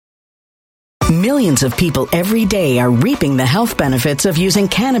Millions of people every day are reaping the health benefits of using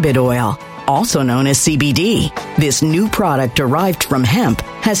cannabis oil, also known as CBD. This new product derived from hemp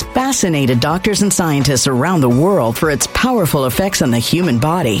has fascinated doctors and scientists around the world for its powerful effects on the human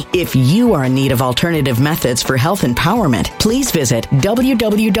body. If you are in need of alternative methods for health empowerment, please visit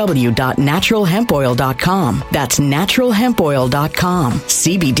www.naturalhempoil.com. That's naturalhempoil.com.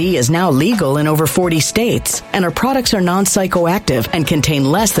 CBD is now legal in over 40 states, and our products are non-psychoactive and contain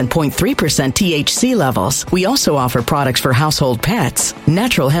less than 0.3% THC levels. We also offer products for household pets.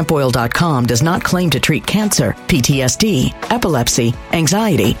 Naturalhempoil.com does not claim to treat cancer, PTSD, epilepsy,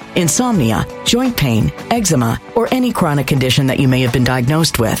 anxiety, insomnia, joint pain, eczema, or any chronic condition that you may have been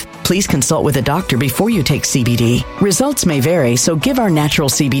diagnosed with. Please consult with a doctor before you take CBD. Results may vary, so give our natural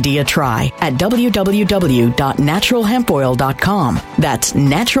CBD a try at www.naturalhempoil.com. That's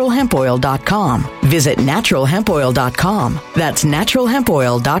naturalhempoil.com. Visit naturalhempoil.com. That's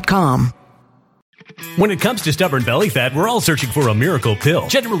naturalhempoil.com. When it comes to stubborn belly fat, we're all searching for a miracle pill.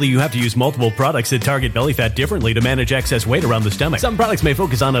 Generally, you have to use multiple products that target belly fat differently to manage excess weight around the stomach. Some products may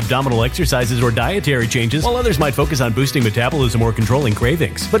focus on abdominal exercises or dietary changes, while others might focus on boosting metabolism or controlling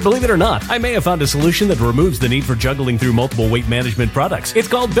cravings. But believe it or not, I may have found a solution that removes the need for juggling through multiple weight management products. It's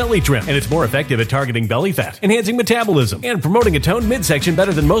called Belly Trim, and it's more effective at targeting belly fat, enhancing metabolism, and promoting a toned midsection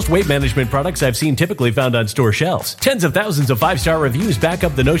better than most weight management products I've seen typically found on store shelves. Tens of thousands of 5-star reviews back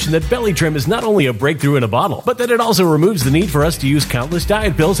up the notion that Belly Trim is not only a breakthrough in a bottle, but that it also removes the need for us to use countless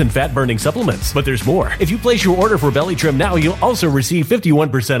diet pills and fat-burning supplements. But there's more. If you place your order for Belly Trim now, you'll also receive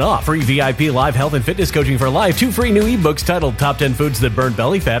 51% off, free VIP live health and fitness coaching for life, 2 free new ebooks titled Top 10 Foods That Burn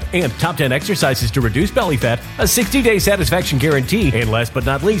Belly Fat and Top 10 Exercises to Reduce Belly Fat, a 60-day satisfaction guarantee, and last but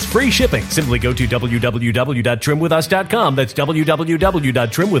not least, free shipping. Simply go to www.trimwithus.com. That's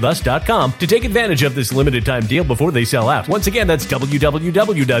www.trimwithus.com to take advantage of this limited time deal before they sell out. Once again, that's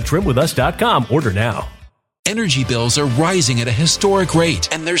www.trimwithus.com. Order now. Energy bills are rising at a historic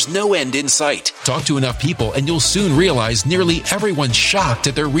rate, and there's no end in sight. Talk to enough people, and you'll soon realize nearly everyone's shocked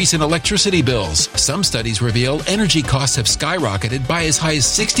at their recent electricity bills. Some studies reveal energy costs have skyrocketed by as high as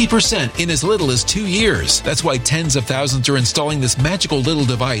 60% in as little as 2 years. That's why tens of thousands are installing this magical little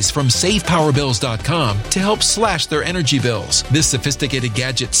device from SavePowerBills.com to help slash their energy bills. This sophisticated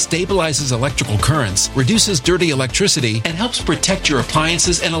gadget stabilizes electrical currents, reduces dirty electricity, and helps protect your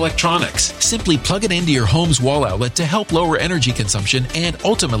appliances and electronics. Simply plug it into your home's wall outlet to help lower energy consumption and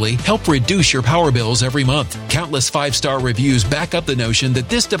ultimately help reduce your power bills every month. Countless 5-star reviews back up the notion that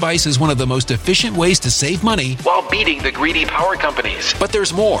this device is one of the most efficient ways to save money while beating the greedy power companies. But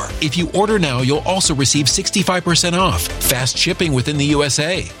there's more. If you order now, you'll also receive 65% off, fast shipping within the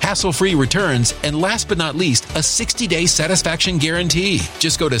USA, hassle-free returns, and last but not least, a 60-day satisfaction guarantee.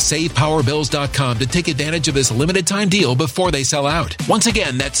 Just go to SavePowerBills.com to take advantage of this limited time deal before they sell out. Once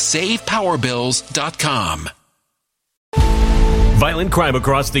again, that's SavePowerBills.com. Violent crime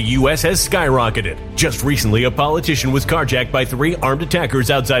across the U.S. has skyrocketed. Just recently, a politician was carjacked by 3 armed attackers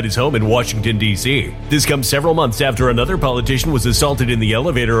outside his home in Washington, D.C. This comes several months after another politician was assaulted in the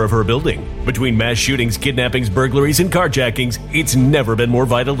elevator of her building. Between mass shootings, kidnappings, burglaries, and carjackings, it's never been more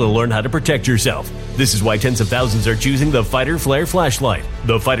vital to learn how to protect yourself. This is why tens of thousands are choosing the Fighter Flare flashlight.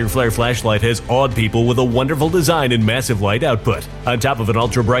 The Fighter Flare flashlight has awed people with a wonderful design and massive light output. On top of an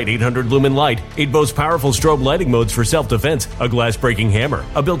ultra-bright 800-lumen light, it boasts powerful strobe lighting modes for self-defense, a glass-breaking hammer,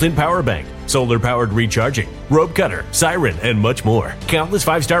 a built-in power bank, solar-powered recharging, rope cutter, siren, and much more. Countless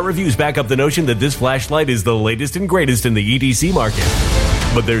 5-star reviews back up the notion that this flashlight is the latest and greatest in the EDC market.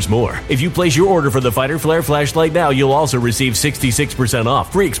 But there's more. If you place your order for the Fighter Flare flashlight now, you'll also receive 66%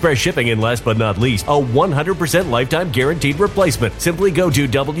 off, free express shipping, and last but not least, a 100% lifetime guaranteed replacement. Simply go to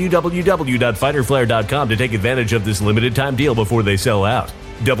www.fighterflare.com to take advantage of this limited time deal before they sell out.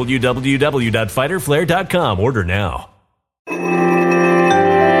 www.fighterflare.com. Order now.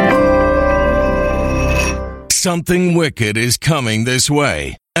 Something wicked is coming this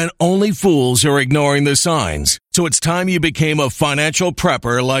way, and only fools are ignoring the signs. So it's time you became a financial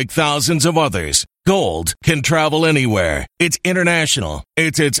prepper like thousands of others. Gold can travel anywhere. It's international.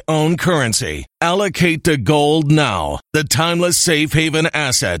 It's its own currency. Allocate to gold now, the timeless safe haven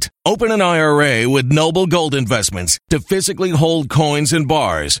asset. Open an IRA with Noble Gold Investments to physically hold coins and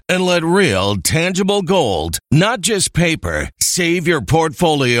bars and let real, tangible gold, not just paper, Save your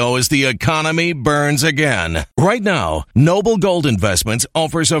portfolio as the economy burns again. Right now, Noble Gold Investments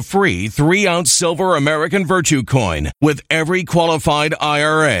offers a free 3-ounce silver American Virtue coin with every qualified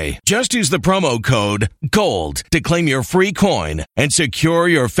IRA. Just use the promo code GOLD to claim your free coin and secure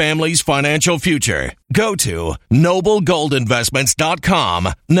your family's financial future. Go to noblegoldinvestments.com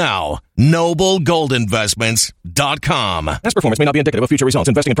now. noblegoldinvestments.com. Past performance may not be indicative of future results.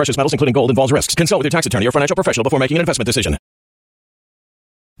 Investing in precious metals, including gold, involves risks. Consult with your tax attorney or financial professional before making an investment decision.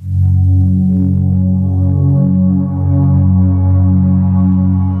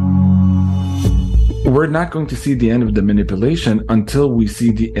 We're not going to see the end of the manipulation until we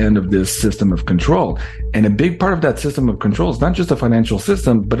see the end of this system of control. And a big part of that system of control is not just the financial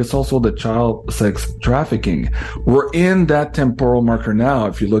system, but it's also the child sex trafficking. We're in that temporal marker now.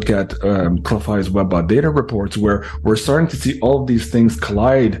 If you look at Clefai's Webbot data reports, where we're starting to see all of these things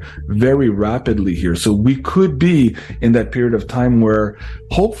collide very rapidly here. So we could be in that period of time where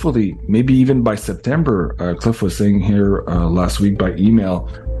hopefully, maybe even by September, Cliff was saying here last week by email,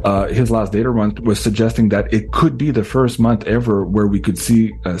 his last data run was suggesting that it could be the first month ever where we could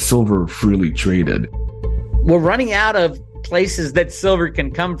see silver freely traded. We're running out of places that silver can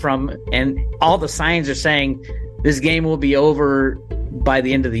come from, and all the signs are saying this game will be over by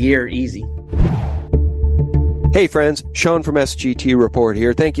the end of the year easy. Hey friends, Sean from SGT Report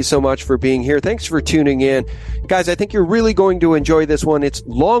here. Thank you so much for being here. Thanks for tuning in. Guys, I think you're really going to enjoy this one. It's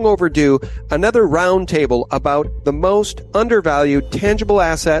long overdue. Another roundtable about the most undervalued tangible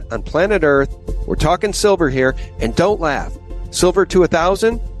asset on planet Earth. We're talking silver here, and don't laugh. Silver to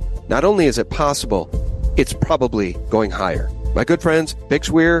 1,000? Not only is it possible, it's probably going higher. My good friends,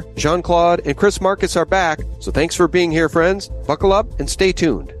 Weir, Jean-Claude, and Chris Marcus are back, so thanks for being here, friends. Buckle up and stay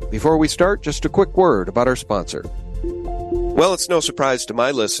tuned. Before we start, just a quick word about our sponsor. Well, it's no surprise to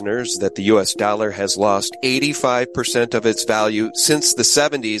my listeners that the U.S. dollar has lost 85% of its value since the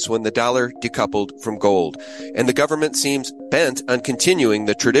 70s when the dollar decoupled from gold. And the government seems bent on continuing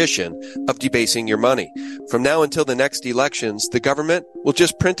the tradition of debasing your money. From now until the next elections, the government will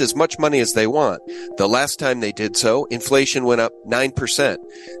just print as much money as they want. The last time they did so, inflation went up 9%.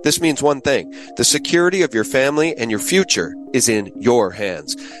 This means one thing: the security of your family and your future is in your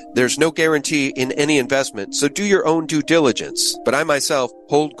hands. There's no guarantee in any investment, so do your own due diligence. But I myself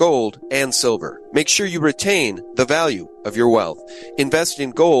hold gold and silver. Make sure you retain the value of your wealth. Invest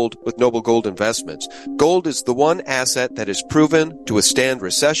in gold with Noble Gold Investments. Gold is the one asset that is proven to withstand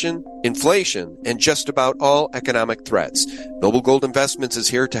recession, inflation, and just about all economic threats. Noble Gold Investments is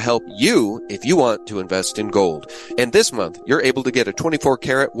here to help you if you want to invest in gold. And this month, you're able to get a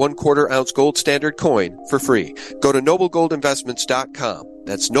 24-karat, 1/4 ounce gold standard coin for free. Go to noblegoldinvestments.com.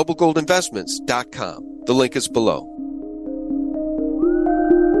 That's noblegoldinvestments.com. The link is below.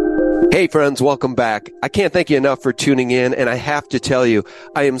 Hey friends, welcome back. I can't thank you enough for tuning in, and I have to tell you,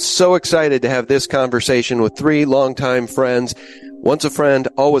 I am so excited to have this conversation with 3 longtime friends. Once a friend,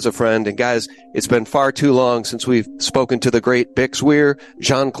 always a friend. And guys, it's been far too long since we've spoken to the great Weir,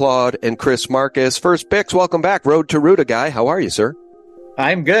 Jean-Claude, and Chris Marcus. First, Bix, welcome back. Road to Ruta guy. How are you, sir?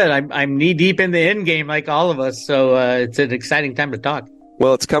 I'm good. I'm knee deep in the end game like all of us, so it's an exciting time to talk.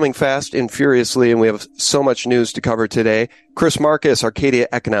 Well, it's coming fast and furiously, and we have so much news to cover today. Chris Marcus, Arcadia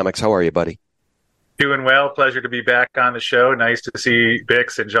Economics. How are you, buddy? Doing well. Pleasure to be back on the show. Nice to see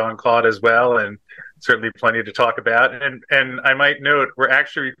Bix and Jean-Claude as well, and certainly plenty to talk about. And I might note, we're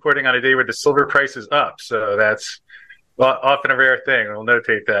actually recording on a day where the silver price is up, so that's often a rare thing. We'll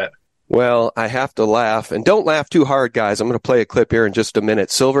notate that. Well, I have to laugh, and don't laugh too hard, guys. I'm going to play a clip here in just a minute.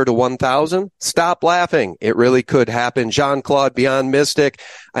 Silver to 1,000? Stop laughing. It really could happen. Jean-Claude, beyond mystic.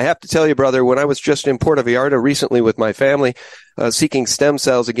 I have to tell you, brother, when I was just in Puerto Vallarta recently with my family, seeking stem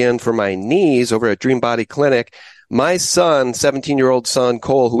cells again for my knees over at Dream Body Clinic, my son, 17-year-old son,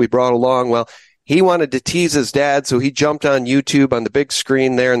 Cole, who we brought along, well, he wanted to tease his dad, so he jumped on YouTube on the big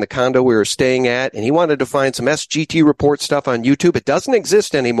screen there in the condo we were staying at, and he wanted to find some SGT Report stuff on YouTube. It doesn't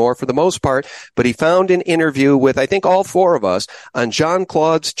exist anymore for the most part, but he found an interview with, I think, all 4 of us on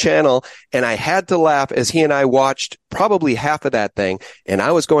Jean-Claude's channel, and I had to laugh as he and I watched probably half of that thing, and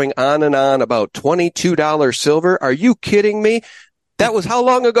I was going on and on about $22 silver. Are you kidding me? That was, how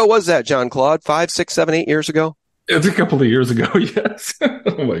long ago was that, Jean-Claude? 5, 6, 7, 8 years ago? It's a couple of years ago, yes.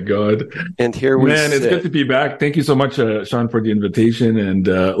 Oh, my God. And here we sit. It's good to be back. Thank you so much, Sean, for the invitation. And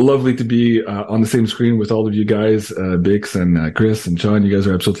lovely to be on the same screen with all of you guys, Bix and Chris and Sean. You guys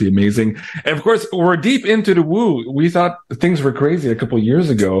are absolutely amazing. And, of course, we're deep into the woo. We thought things were crazy a couple of years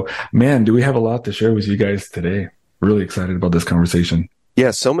ago. Man, do we have a lot to share with you guys today. Really excited about this conversation.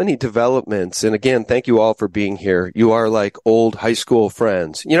 Yeah, so many developments. And again, thank you all for being here. You are like old high school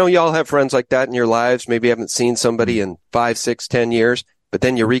friends. You know, you all have friends like that in your lives. Maybe you haven't seen somebody in 5, 6, 10 years, but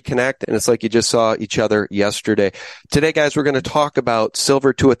then you reconnect and it's like you just saw each other yesterday. Today, guys, we're going to talk about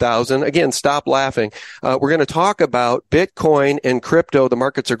silver to 1,000. Again, stop laughing. We're going to talk about Bitcoin and crypto. The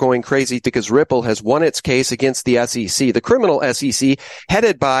markets are going crazy because Ripple has won its case against the SEC, the criminal SEC,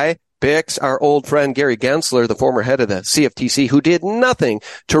 headed by Bix, our old friend Gary Gensler, the former head of the CFTC, who did nothing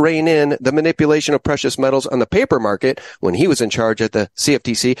to rein in the manipulation of precious metals on the paper market when he was in charge at the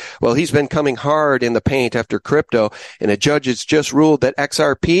CFTC. Well, he's been coming hard in the paint after crypto, and a judge has just ruled that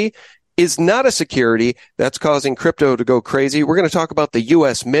XRP is not a security that's causing crypto to go crazy. We're going to talk about the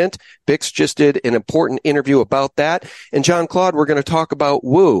U.S. Mint. Bix just did an important interview about that. And Jean-Claude, we're going to talk about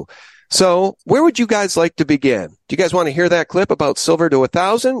Woo. So where would you guys like to begin? Do you guys want to hear that clip about silver to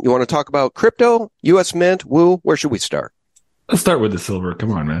 1,000? You want to talk about crypto, U.S. Mint, Woo? Where should we start? Let's start with the silver.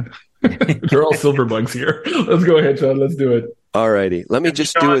 Come on, man. They're all silver bugs here. Let's go ahead, Sean. Let's do it. All righty. Let me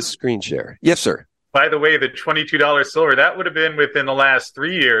just do a screen share. Yes, sir. By the way, the $22 silver, that would have been within the last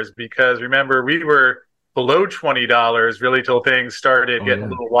 3 years because remember, we were below $20 really till things started getting a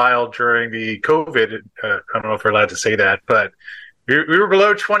little wild during the COVID. I don't know if we're allowed to say that, but we were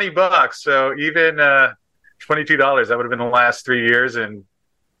below $20, so even $22, that would have been the last 3 years, and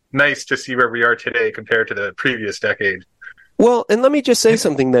nice to see where we are today compared to the previous decade. Well, and let me just say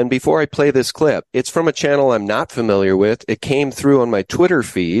something then before I play this clip. It's from a channel I'm not familiar with. It came through on my Twitter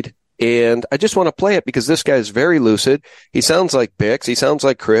feed, and I just want to play it because this guy is very lucid. He sounds like Bix. He sounds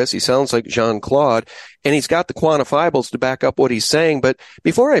like Chris. He sounds like Jean-Claude, and he's got the quantifiables to back up what he's saying. But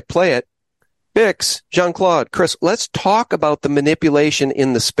before I play it, Bix, Jean-Claude, Chris, let's talk about the manipulation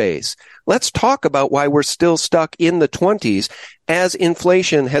in the space. Let's talk about why we're still stuck in the 20s as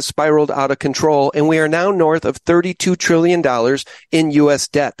inflation has spiraled out of control and we are now north of $32 trillion in U.S.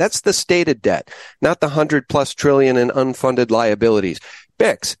 debt. That's the stated debt, not the 100+ trillion in unfunded liabilities.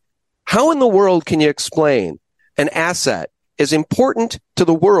 Bix, how in the world can you explain an asset as important to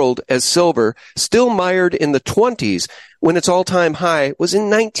the world as silver, still mired in the 20s when its all-time high was in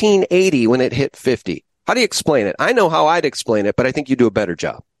 1980 when it hit 50? How do you explain it? I know how I'd explain it, but I think you do a better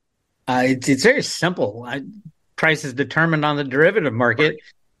job. It's very simple. Price is determined on the derivative market.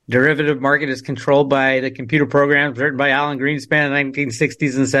 Derivative market is controlled by the computer programs written by Alan Greenspan in the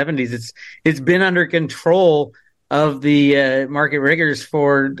 1960s and 70s. It's been under control of the market riggers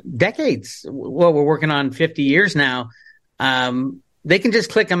for decades. Well, we're working on 50 years now. They can just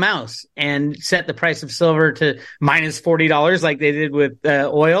click a mouse and set the price of silver to minus $40 like they did with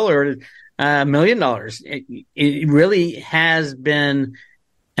oil or $1 million. It really has been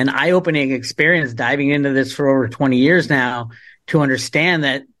an eye-opening experience diving into this for over 20 years now to understand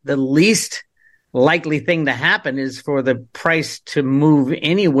that the least likely thing to happen is for the price to move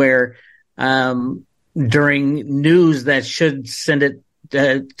anywhere during news that should send it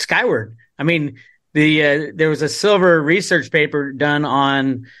skyward. I mean, there was a silver research paper done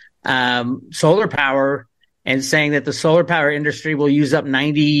on solar power and saying that the solar power industry will use up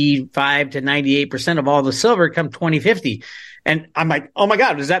 95 to 98% of all the silver come 2050. And I'm like, oh my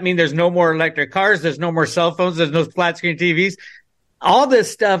God, does that mean there's no more electric cars? There's no more cell phones? There's no flat screen TVs? All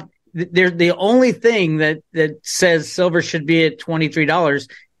this stuff, the only thing that says silver should be at $23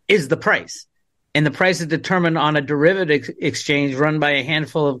 is the price. And the price is determined on a derivative exchange run by a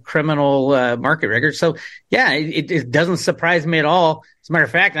handful of criminal market riggers. So, yeah, it doesn't surprise me at all. As a matter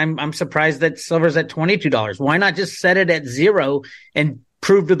of fact, I'm surprised that silver's at $22. Why not just set it at zero and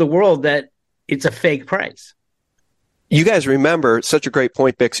prove to the world that it's a fake price? You guys remember, such a great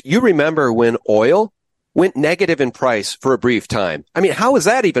point, Bix. You remember when oil went negative in price for a brief time. I mean, how is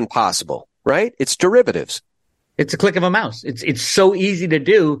that even possible, right? It's derivatives. It's a click of a mouse. It's so easy to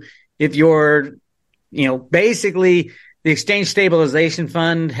do. If you're, basically the Exchange Stabilization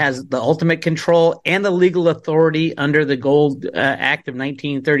Fund has the ultimate control and the legal authority under the Gold Act of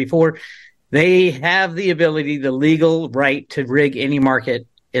 1934. They have the ability, the legal right to rig any market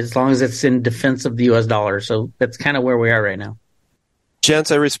as long as it's in defense of the U.S. dollar. So that's kind of where we are right now.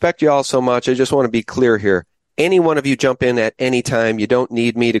 Gents, I respect you all so much. I just want to be clear here. Any one of you jump in at any time. You don't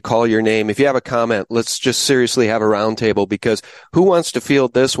need me to call your name. If you have a comment, let's just seriously have a roundtable, because who wants to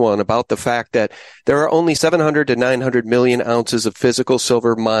field this one about the fact that there are only 700 to 900 million ounces of physical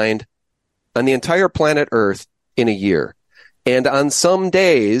silver mined on the entire planet Earth in a year? And on some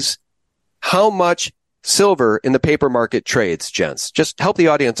days, how much silver in the paper market trades, gents? Just help the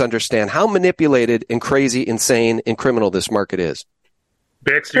audience understand how manipulated and crazy, insane, and criminal this market is.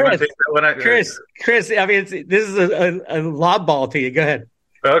 Bix, you want to take that one? Chris, I mean, this is a lob ball to you. Go ahead.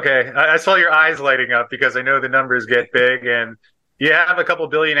 Okay. I saw your eyes lighting up because I know the numbers get big. And, you have a couple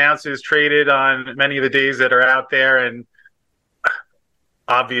billion ounces traded on many of the days that are out there, and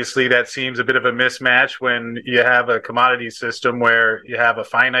obviously that seems a bit of a mismatch when you have a commodity system where you have a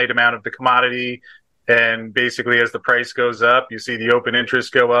finite amount of the commodity, and basically as the price goes up, you see the open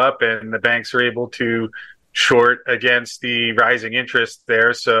interest go up, and the banks are able to short against the rising interest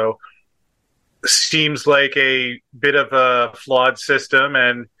there. So seems like a bit of a flawed system.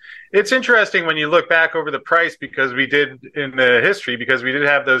 And it's interesting when you look back over the price, because we did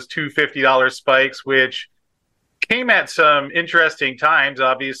have those two $50 spikes, which came at some interesting times.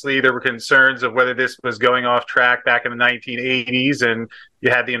 Obviously, there were concerns of whether this was going off track back in the 1980s, and you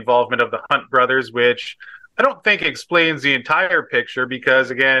had the involvement of the Hunt brothers, which I don't think explains the entire picture,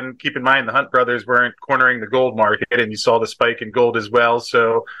 because, again, keep in mind the Hunt brothers weren't cornering the gold market, and you saw the spike in gold as well.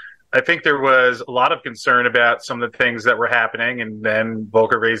 So I think there was a lot of concern about some of the things that were happening, and then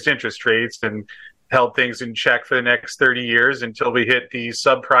Volcker raised interest rates and held things in check for the next 30 years until we hit the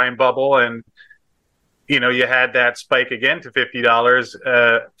subprime bubble. And, you had that spike again to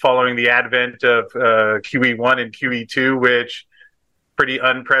 $50 following the advent of QE1 and QE2, which pretty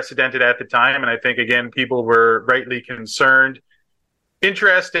unprecedented at the time. And I think, again, people were rightly concerned.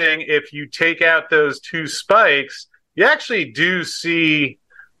 Interesting, if you take out those two spikes, you actually do see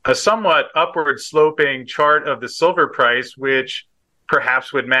a somewhat upward sloping chart of the silver price, which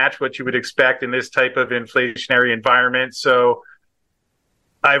perhaps would match what you would expect in this type of inflationary environment. So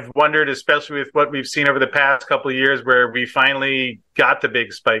I've wondered, especially with what we've seen over the past couple of years, where we finally got the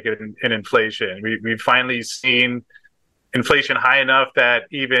big spike in inflation. We've finally seen inflation high enough that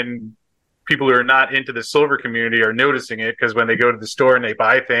even people who are not into the silver community are noticing it, because when they go to the store and they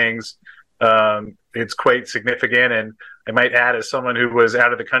buy things, it's quite significant. And I might add, as someone who was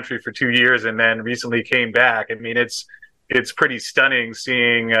out of the country for 2 years and then recently came back, I mean, it's pretty stunning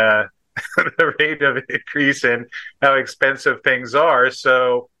seeing the rate of increase and how expensive things are.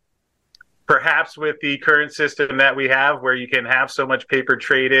 So perhaps with the current system that we have, where you can have so much paper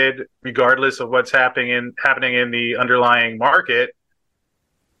traded regardless of what's happening in the underlying market,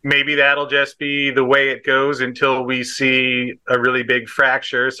 maybe that'll just be the way it goes until we see a really big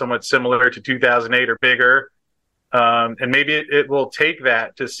fracture, somewhat similar to 2008 or bigger. And maybe it will take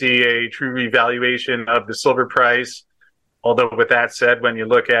that to see a true revaluation of the silver price. Although with that said, when you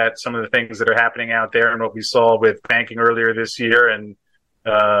look at some of the things that are happening out there and what we saw with banking earlier this year and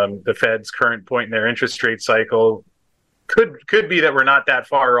the Fed's current point in their interest rate cycle, could be that we're not that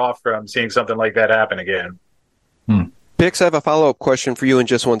far off from seeing something like that happen again. Bix, I have a follow-up question for you in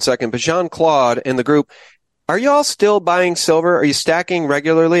just 1 second. But Jean-Claude and the group, are you all still buying silver? Are you stacking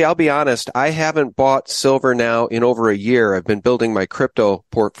regularly? I'll be honest, I haven't bought silver now in over a year. I've been building my crypto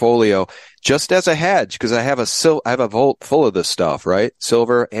portfolio just as a hedge, because I have a vault full of this stuff, right?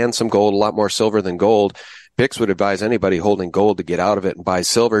 Silver and some gold, a lot more silver than gold. Bix would advise anybody holding gold to get out of it and buy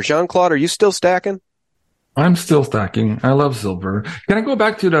silver. Jean-Claude, are you still stacking? I'm still stacking. I love silver. Can I go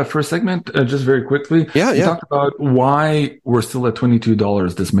back to the first segment just very quickly? Yeah. You talked about why we're still at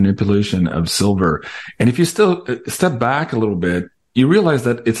 $22, this manipulation of silver. And if you still step back a little bit, you realize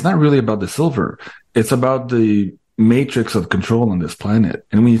that it's not really about the silver. It's about the matrix of control on this planet.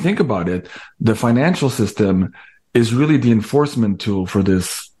 And when you think about it, the financial system is really the enforcement tool for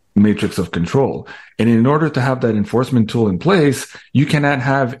this matrix of control. And in order to have that enforcement tool in place, you cannot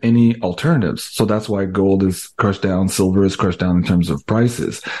have any alternatives. So that's why gold is crushed down, silver is crushed down in terms of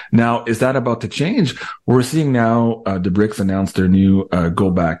prices. Now, is that about to change? We're seeing now the BRICS announce their new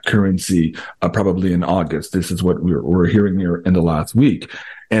gold-backed currency probably in August. This is what we're hearing here in the last week.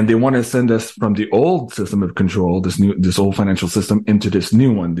 And they want to send us from the old system of control, this old financial system, into this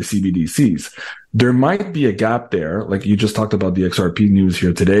new one, the CBDCs. There might be a gap there, like you just talked about the XRP news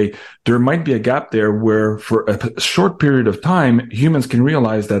here today. There might be a gap there where for a short period of time, humans can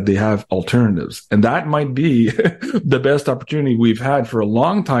realize that they have alternatives. And that might be the best opportunity we've had for a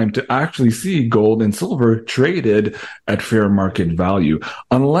long time to actually see gold and silver traded at fair market value.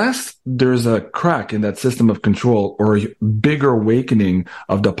 Unless there's a crack in that system of control or a bigger awakening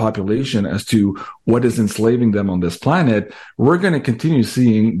of the population as to what is enslaving them on this planet, we're going to continue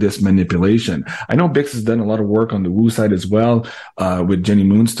seeing this manipulation. I know Bix has done a lot of work on the Wu side as well, with Jenny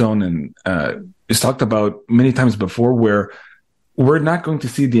Moonstone, and it's talked about many times before where we're not going to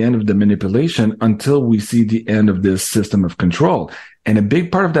see the end of the manipulation until we see the end of this system of control. And a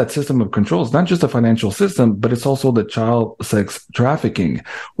big part of that system of control is not just the financial system, but it's also the child sex trafficking.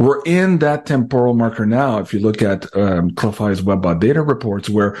 We're in that temporal marker now. If you look at Clefai's WebBot data reports,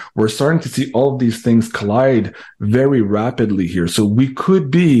 where we're starting to see all of these things collide very rapidly here. So we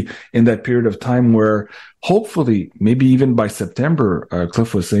could be in that period of time where hopefully, maybe even by September,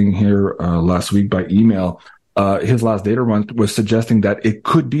 Cliff was saying here last week by email, his last data run was suggesting that it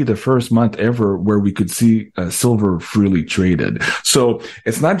could be the first month ever where we could see silver freely traded. So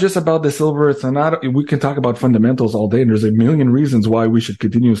it's not just about the silver. It's not, we can talk about fundamentals all day, and there's a million reasons why we should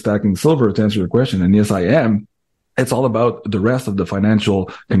continue stacking silver, to answer your question. And yes, I am. It's all about the rest of the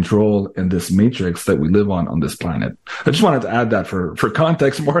financial control in this matrix that we live on this planet. I just wanted to add that for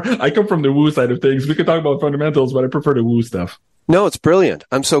context more. I come from the woo side of things. We can talk about fundamentals, but I prefer the woo stuff. No, it's brilliant.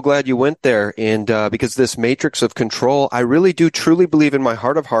 I'm so glad you went there. And because this matrix of control, I really do truly believe in my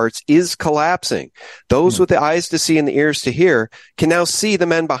heart of hearts, is collapsing. Those with the eyes to see and the ears to hear can now see the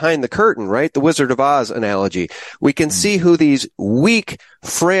men behind the curtain, right? The Wizard of Oz analogy. We can see who these weak,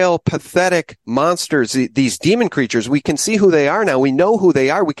 frail, pathetic monsters, these demon creatures, we can see who they are now. We know who they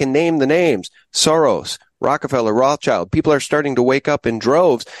are. We can name the names. Soros, Rockefeller, Rothschild. People are starting to wake up in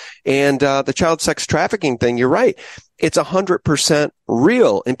droves. And the child sex trafficking thing, you're right. It's 100%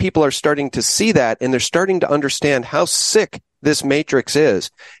 real, and people are starting to see that, and they're starting to understand how sick this matrix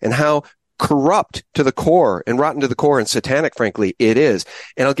is and how corrupt to the core and rotten to the core and satanic, frankly, it is.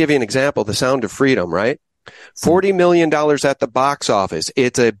 And I'll give you an example, The Sound of Freedom, right? $40 million at the box office.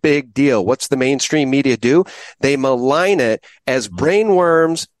 It's a big deal. What's the mainstream media do? They malign it as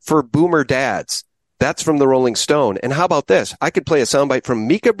brainworms for boomer dads. That's from the Rolling Stone. And how about this? I could play a soundbite from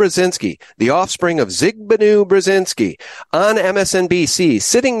Mika Brzezinski, the offspring of Zbigniew Brzezinski, on MSNBC,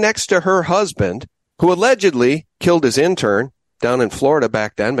 sitting next to her husband, who allegedly killed his intern down in Florida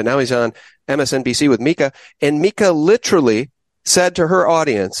back then, but now he's on MSNBC with Mika. And Mika literally said to her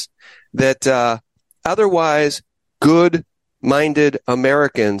audience that otherwise good-minded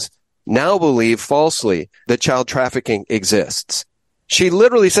Americans now believe falsely that child trafficking exists. She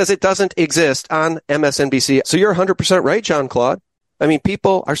literally says it doesn't exist on MSNBC. So you're 100% right, Jean-Claude. I mean,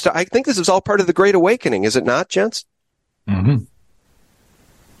 people are, I think this is all part of the Great Awakening, is it not, gents? Mm-hmm.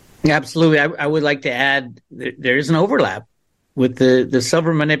 Absolutely. I would like to add there is an overlap with the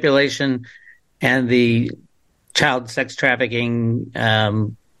silver manipulation and the child sex trafficking.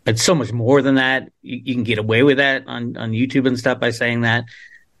 It's so much more than that. You can get away with that on YouTube and stuff by saying that.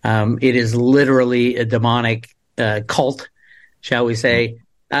 It is literally a demonic cult, shall we say.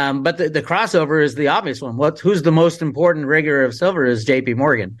 But the crossover is the obvious one. Who's the most important rigger of silver is J.P.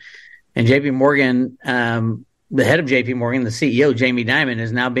 Morgan. And J.P. Morgan, the head of J.P. Morgan, the CEO, Jamie Dimon,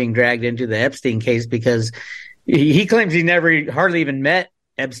 is now being dragged into the Epstein case because he claims he never hardly even met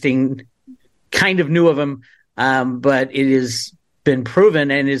Epstein, kind of knew of him, but it has been proven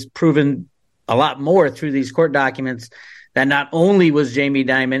and is proven a lot more through these court documents that not only was Jamie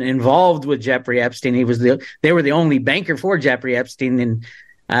Dimon involved with Jeffrey Epstein, they were the only banker for Jeffrey Epstein,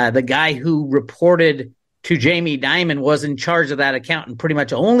 and the guy who reported to Jamie Dimon was in charge of that account, and pretty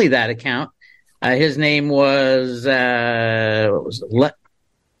much only that account. His name was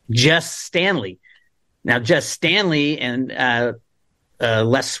Jess Stanley. Now, Jess Stanley and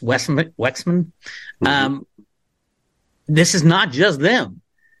Les Wexman, this is not just them.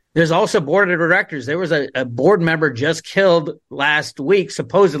 There's also board of directors. There was a board member just killed last week,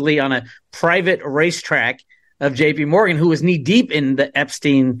 supposedly on a private racetrack of J.P. Morgan, who was knee deep in the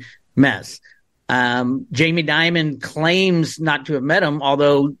Epstein mess. Jamie Dimon claims not to have met him,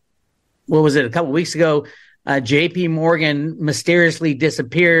 although, what was it, a couple of weeks ago, J.P. Morgan mysteriously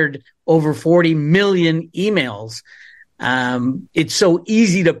disappeared over 40 million emails. It's so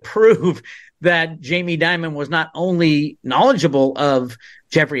easy to prove that Jamie Dimon was not only knowledgeable of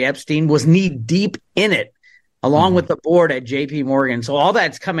Jeffrey Epstein, was knee deep in it, along with the board at J.P. Morgan. So all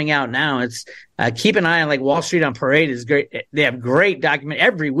that's coming out now. It's keep an eye on, like, Wall Street on Parade is great. They have great document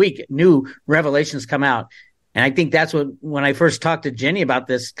every week. New revelations come out. And I think that's when I first talked to Jenny about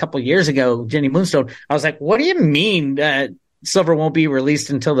this a couple of years ago, Jenny Moonstone, I was like, what do you mean silver won't be released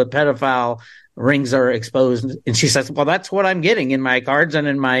until the pedophile rings are exposed? And she says, well, that's what I'm getting in my cards and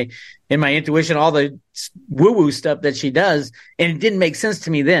in my intuition, all the woo-woo stuff that she does. And it didn't make sense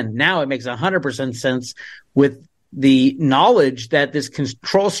to me then. Now it makes 100% sense with the knowledge that this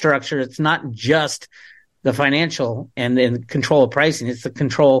control structure, it's not just the financial and control of pricing. It's the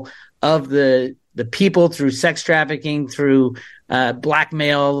control of the people through sex trafficking, through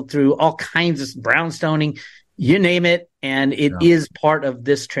blackmail, through all kinds of brownstoning, you name it. And it is part of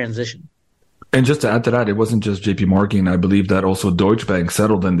this transition. And just to add to that, it wasn't just JP Morgan. I believe that also Deutsche Bank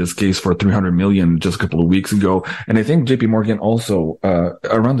settled in this case for $300 million just a couple of weeks ago. And I think JP Morgan also,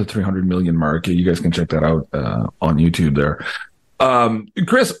 around the $300 million mark. You guys can check that out, on YouTube there.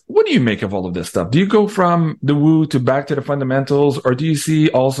 Chris, what do you make of all of this stuff? Do you go from the woo to back to the fundamentals, or do you see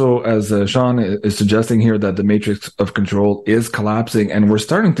also, as Sean is suggesting here, that the matrix of control is collapsing and we're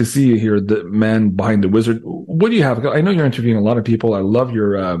starting to see here the man behind the wizard? What do you have? I know you're interviewing a lot of people. I love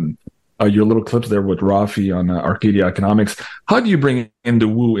your your little clips there with Rafi on Arcadia Economics. How do you bring in the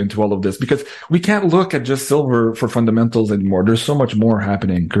woo into all of this? Because we can't look at just silver for fundamentals anymore. There's so much more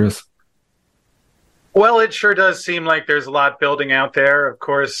happening, Chris. Well, it sure does seem like there's a lot building out there. Of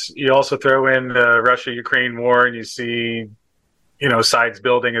course, you also throw in the Russia-Ukraine war, and you see, sides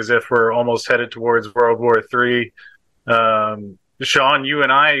building as if we're almost headed towards World War III. Sean, you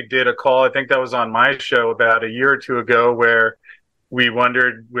and I did a call, I think that was on my show about a year or two ago, where we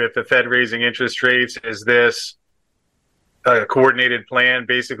wondered, with the Fed raising interest rates, is this a coordinated plan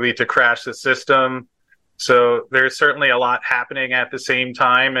basically to crash the system? So there's certainly a lot happening at the same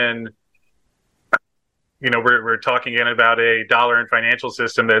time. And, we're talking again about a dollar and financial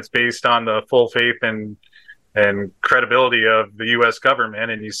system that's based on the full faith and credibility of the U.S. government.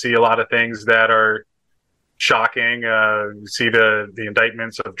 And you see a lot of things that are shocking. You see the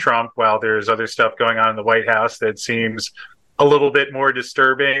indictments of Trump, while there's other stuff going on in the White House that seems a little bit more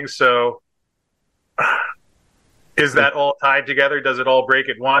disturbing. So is that all tied together? Does it all break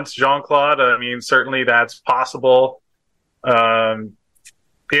at once, Jean-Claude? I mean, certainly that's possible.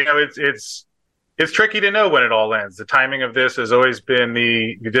 It's tricky to know when it all ends. The timing of this has always been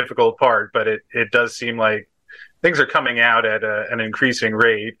the difficult part, but it does seem like things are coming out at an increasing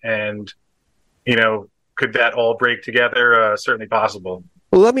rate. And, could that all break together? Certainly possible.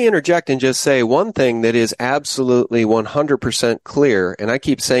 Well, let me interject and just say one thing that is absolutely 100% clear, and I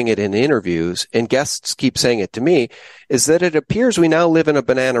keep saying it in interviews, and guests keep saying it to me, is that it appears we now live in a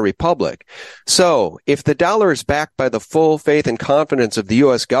banana republic. So, if the dollar is backed by the full faith and confidence of the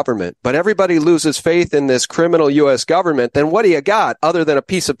U.S. government, but everybody loses faith in this criminal U.S. government, then what do you got other than a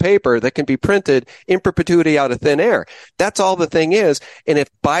piece of paper that can be printed in perpetuity out of thin air? That's all the thing is. And if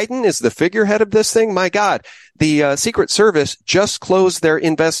Biden is the figurehead of this thing, my God, the Secret Service just closed their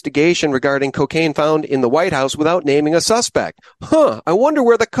investigation regarding cocaine found in the White House without naming a suspect. I wonder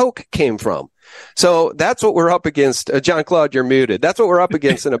where the coke came from. So that's what we're up against. Jean-Claude, you're muted. That's what we're up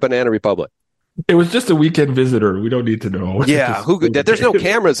against in a banana republic. It was just a weekend visitor. We don't need to know. Yeah, there's no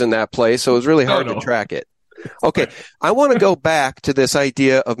cameras in that place, so it was really hard to track it. Okay, I want to go back to this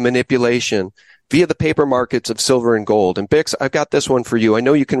idea of manipulation via the paper markets of silver and gold. And Bix, I've got this one for you. I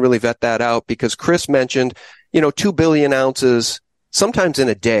know you can really vet that out because Chris mentioned, 2 billion ounces, sometimes in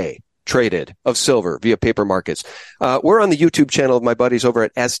a day, traded of silver via paper markets. We're on the YouTube channel of my buddies over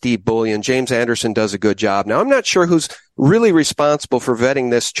at SD Bullion. James Anderson does a good job. Now, I'm not sure who's really responsible for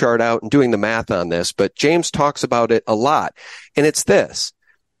vetting this chart out and doing the math on this, but James talks about it a lot. And it's this.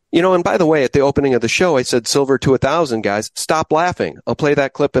 And by the way, at the opening of the show, I said silver to 1,000, guys. Stop laughing. I'll play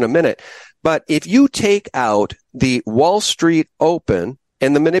that clip in a minute. But if you take out the Wall Street Open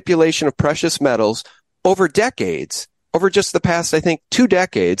and the manipulation of precious metals over decades, over just the past, I think, 2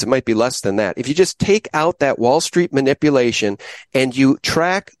 decades, it might be less than that. If you just take out that Wall Street manipulation and you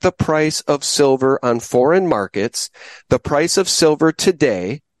track the price of silver on foreign markets, the price of silver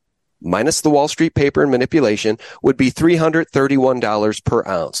today, minus the Wall Street paper and manipulation, would be $331 per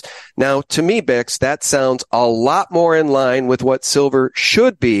ounce. Now, to me, Bix, that sounds a lot more in line with what silver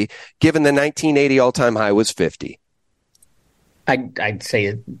should be, given the 1980 all-time high was 50. I'd say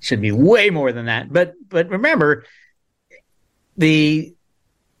it should be way more than that. But remember, the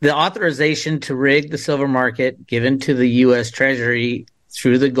authorization to rig the silver market given to the U.S. Treasury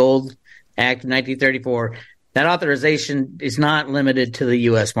through the Gold Act of 1934, that authorization is not limited to the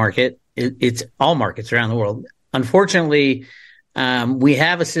U.S. market. It's all markets around the world. Unfortunately, we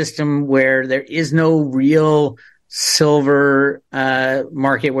have a system where there is no real silver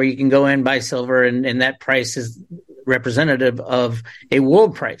market where you can go in, buy silver, and that price is representative of a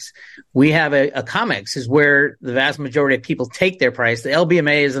world price. We have a COMEX is where the vast majority of people take their price. The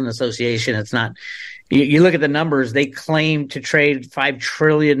LBMA is an association. It's not. You look at the numbers, they claim to trade $5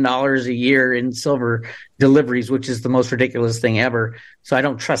 trillion a year in silver deliveries, which is the most ridiculous thing ever. So I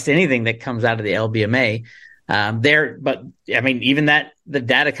don't trust anything that comes out of the LBMA. But I mean, even that, the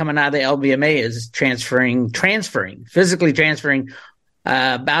data coming out of the LBMA is physically transferring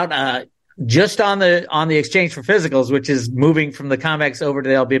about just on the exchange for physicals, which is moving from the COMEX over to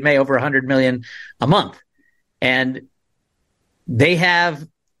the LBMA, over 100 million a month. And they have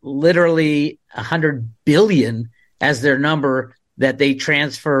literally 100 billion as their number that they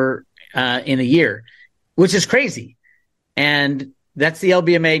transfer in a year, which is crazy. And that's the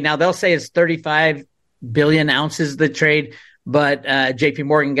LBMA. Now they'll say it's 35 billion ounces that trade, but JP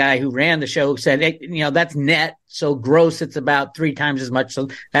Morgan guy who ran the show said, hey, that's net. So gross, it's about 3 times as much. So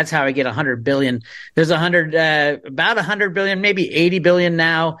that's how I get 100 billion. There's about 100 billion, maybe 80 billion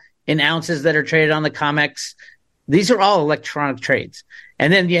now in ounces that are traded on the COMEX. These are all electronic trades.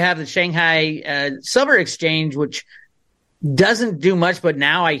 And then you have the Shanghai Silver Exchange, which doesn't do much, but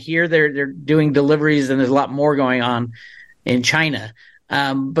now I hear they're doing deliveries and there's a lot more going on in China.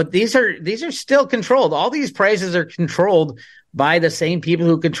 But these are still controlled. All these prices are controlled by the same people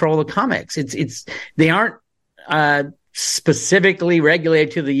who control the COMEX. They aren't specifically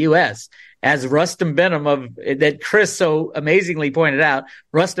regulated to the U.S. As Rustam Benham that Chris so amazingly pointed out.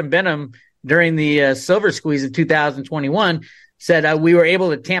 Rustam Benham during the silver squeeze of 2021 said we were able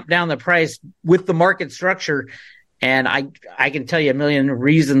to tamp down the price with the market structure. And I can tell you a million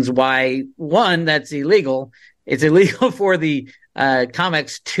reasons why. One, that's illegal. It's illegal for the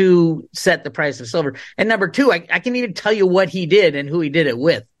COMEX to set the price of silver. And number two, I can even tell you what he did and who he did it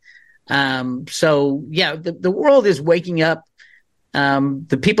with. So yeah, the world is waking up.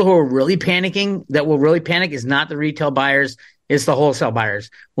 The people who are really panicking, that will really panic, is not the retail buyers, it's the wholesale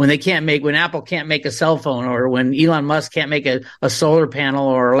buyers. When Apple can't make a cell phone, or when Elon Musk can't make a solar panel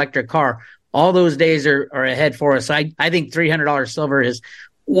or electric car, all those days are ahead for us. I think $300 silver is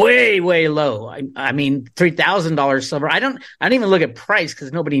way, way low. I mean, $3,000 silver. I don't even look at price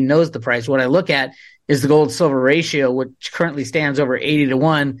because nobody knows the price. What I look at is the gold silver ratio, which currently stands over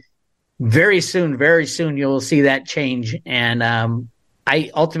 80-1. Very soon you will see that change. And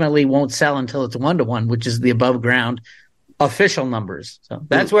I ultimately won't sell until it's 1-1, which is the above ground official numbers. So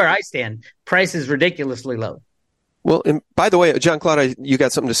that's where I stand. Price is ridiculously low. Well, and by the way, Jean-Claude, you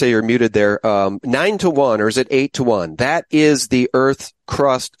got something to say. You're muted there. 9-1, or is it 8-1? That is the Earth's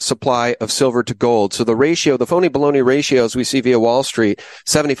crust supply of silver to gold. So the ratio, the phony baloney ratios we see via Wall Street,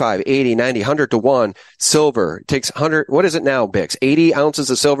 75, 80, 90, 100 to 1 silver. It takes 100, what is it now, Bix? 80 ounces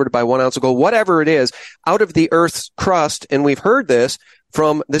of silver to buy 1 ounce of gold, whatever it is, out of the Earth's crust. And we've heard this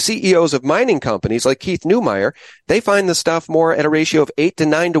from the CEOs of mining companies like Keith Neumeyer. They find the stuff more at a ratio of 8 to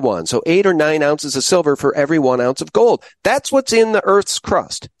 9 to 1. So 8 or 9 ounces of silver for every 1 ounce of gold. That's what's in the Earth's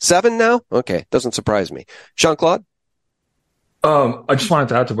crust. 7 now? Okay. Doesn't surprise me. Jean-Claude? I just wanted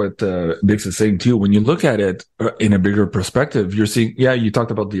to add to what Bix is saying too. When you look at it in a bigger perspective, you're seeing, you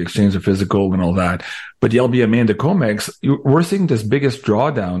talked about the exchange of physical and all that, but the LBMA and the COMEX, we're seeing this biggest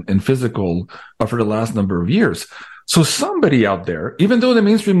drawdown in physical for the last number of years. So somebody out there, even though the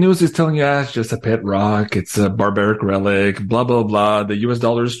mainstream news is telling you, it's just a pet rock, it's a barbaric relic, blah, blah, blah, the US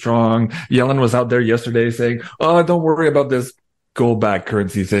dollar is strong. Yellen was out there yesterday saying, don't worry about this gold-backed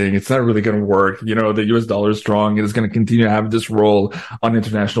currency thing. It's not really going to work. The US dollar is strong. It is going to continue to have this role on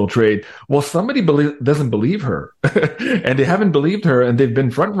international trade. Well, somebody doesn't believe her and they haven't believed her, and they've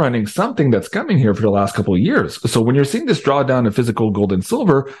been front running something that's coming here for the last couple of years. So when you're seeing this drawdown of physical gold and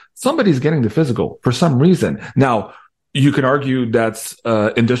silver, somebody's getting the physical for some reason. Now, you can argue that's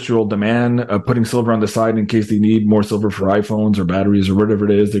industrial demand, putting silver on the side in case they need more silver for iPhones or batteries or whatever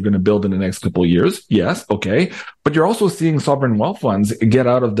it is they're going to build in the next couple of years. Yes, okay. But you're also seeing sovereign wealth funds get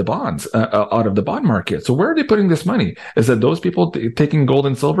out of the bonds, out of the bond market. So where are they putting this money? Is that those people taking gold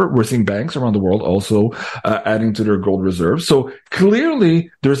and silver? We're seeing banks around the world also adding to their gold reserves. So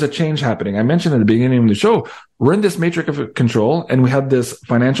clearly there's a change happening. I mentioned at the beginning of the show, we're in this matrix of control, and we have this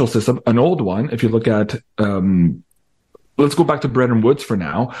financial system, an old one. If you look at let's go back to Bretton Woods for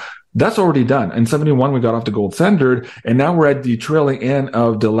now. That's already done. In 71, we got off the gold standard, and now we're at the trailing end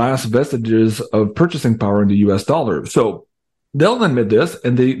of the last vestiges of purchasing power in the US dollar. So they'll admit this,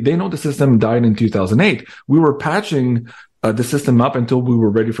 and they know the system died in 2008. We were patching the system up until we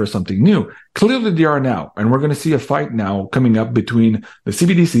were ready for something new. Clearly they are now, and we're going to see a fight now coming up between the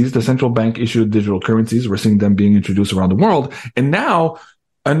CBDCs, the central bank issued digital currencies. We're seeing them being introduced around the world. And now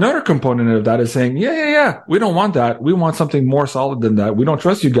another component of that is saying, we don't want that. We want something more solid than that. We don't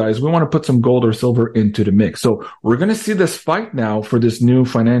trust you guys. We want to put some gold or silver into the mix. So we're going to see this fight now for this new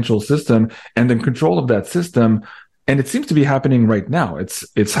financial system and the control of that system. And it seems to be happening right now.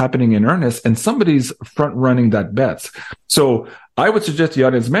 It's happening in earnest, and somebody's front running that bets. So I would suggest the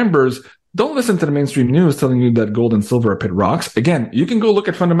audience members, don't listen to the mainstream news telling you that gold and silver are pit rocks. Again, you can go look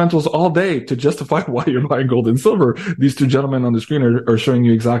at fundamentals all day to justify why you're buying gold and silver. These two gentlemen on the screen are showing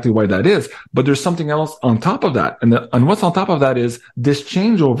you exactly why that is. But there's something else on top of that. And what's on top of that is this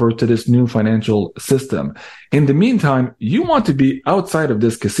changeover to this new financial system. In the meantime, you want to be outside of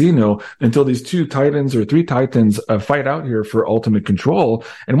this casino until these two titans or three titans fight out here for ultimate control.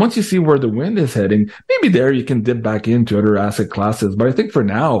 And once you see where the wind is heading, maybe there you can dip back into other asset classes. But I think for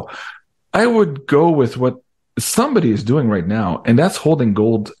now, I would go with what somebody is doing right now, and that's holding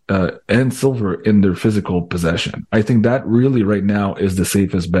gold and silver in their physical possession. I think that really right now is the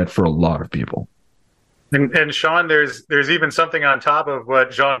safest bet for a lot of people. And Sean, there's even something on top of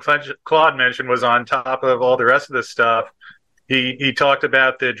what Jean-Claude mentioned was on top of all the rest of this stuff. He talked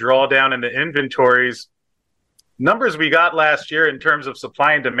about the drawdown in the inventories. Numbers we got last year in terms of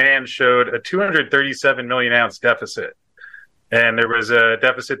supply and demand showed a 237 million ounce deficit. and there was a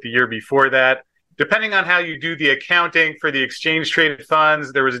deficit the year before that. Depending on how you do the accounting for the exchange-traded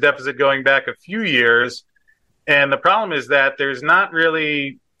funds, there was a deficit going back a few years. And the problem is that there's not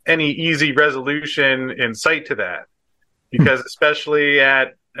really any easy resolution in sight to that. Because especially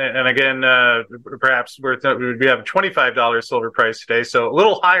at, and again, perhaps we have a $25 silver price today, so a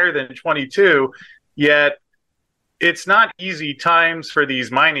little higher than 22, yet it's not easy times for these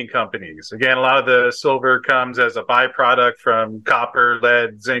mining companies. Again, a lot of the silver comes as a byproduct from copper,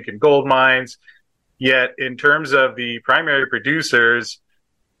 lead, zinc, and gold mines. Yet in terms of the primary producers,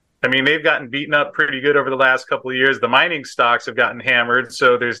 I mean, they've gotten beaten up pretty good over the last couple of years. The mining stocks have gotten hammered,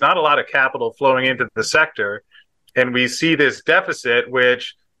 so there's not a lot of capital flowing into the sector. And we see this deficit,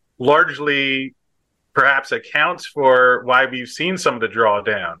 which largely perhaps accounts for why we've seen some of the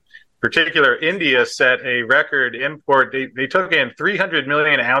drawdown. In particular, India set a record import. They took in 300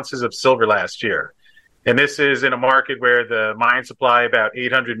 million ounces of silver last year. And this is in a market where the mine supply about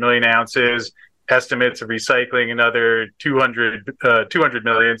 800 million ounces, estimates of recycling another 200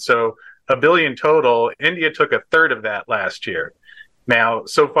 million. So a billion total. India took a third of that last year. Now,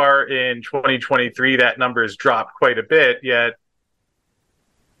 so far in 2023, that number has dropped quite a bit, yet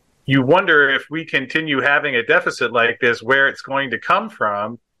you wonder if we continue having a deficit like this, where it's going to come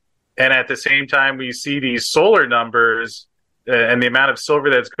from. And at the same time, we see these solar numbers and the amount of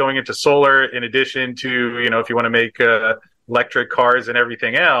silver that's going into solar, in addition to, if you want to make electric cars and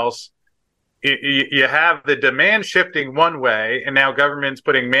everything else, you have the demand shifting one way, and now government's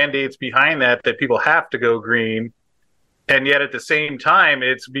putting mandates behind that people have to go green. And yet at the same time,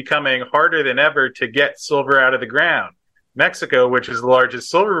 it's becoming harder than ever to get silver out of the ground. Mexico, which is the largest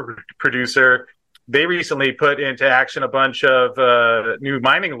silver producer, they recently put into action a bunch of new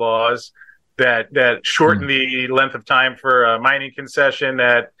mining laws that shorten the length of time for a mining concession,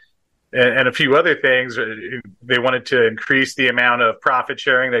 and a few other things. They wanted to increase the amount of profit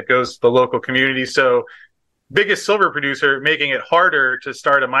sharing that goes to the local community. So biggest silver producer, making it harder to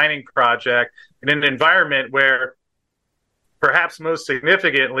start a mining project in an environment where, perhaps most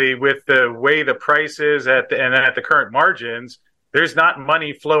significantly, with the way the price is at the current margins, there's not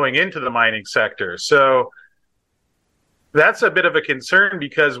money flowing into the mining sector. So that's a bit of a concern,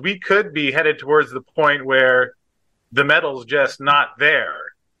 because we could be headed towards the point where the metal's just not there.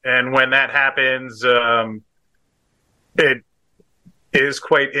 And when that happens, it is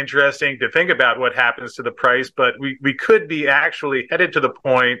quite interesting to think about what happens to the price. But we could be actually headed to the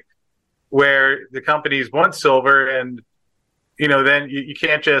point where the companies want silver, and then you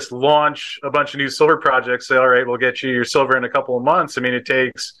can't just launch a bunch of new silver projects, say, all right, we'll get you your silver in a couple of months. I mean, it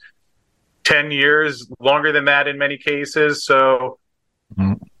takes 10 years, longer than that in many cases. So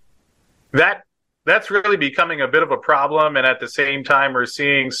that's really becoming a bit of a problem. And at the same time, we're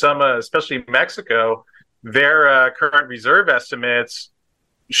seeing some, especially Mexico, their current reserve estimates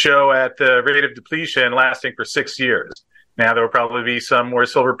show at the rate of depletion lasting for 6 years. Now, there will probably be some more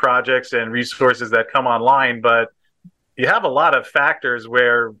silver projects and resources that come online, but you have a lot of factors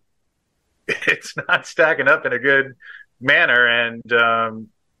where it's not stacking up in a good manner. And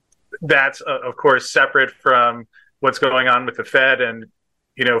that's, of course, separate from what's going on with the Fed. And,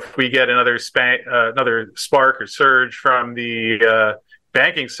 if we get another spark or surge from the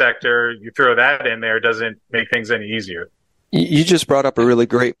banking sector, you throw that in there, doesn't make things any easier. You just brought up a really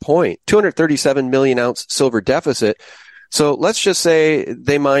great point. 237 million ounce silver deficit. So let's just say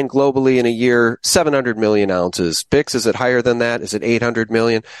they mine globally in a year 700 million ounces. Bix, is it higher than that? Is it 800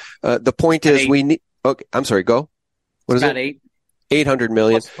 million? The point is we need... Okay, I'm sorry, go. What is it? 800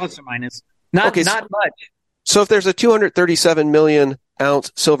 million. Plus or minus. Not much. So if there's a 237 million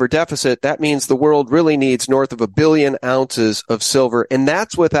ounce silver deficit, that means the world really needs north of 1 billion ounces of silver. And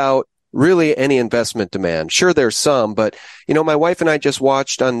that's without really any investment demand. Sure, there's some, but my wife and I just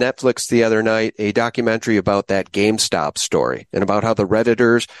watched on Netflix the other night a documentary about that GameStop story and about how the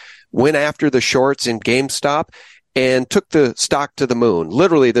Redditors went after the shorts in GameStop and took the stock to the moon.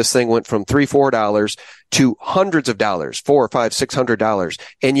 Literally, this thing went from $3-4 to hundreds of dollars, $400, $500, $600.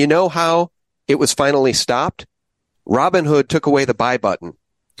 And you know how it was finally stopped? Robinhood took away the buy button.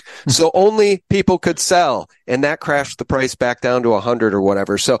 So only people could sell, and that crashed the price back down to 100 or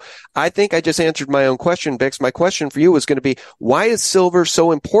whatever. So I think I just answered my own question, Bix. My question for you was going to be, why is silver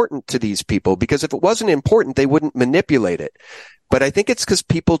so important to these people? Because if it wasn't important, they wouldn't manipulate it. But I think it's because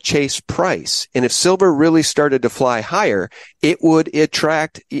people chase price. And if silver really started to fly higher, it would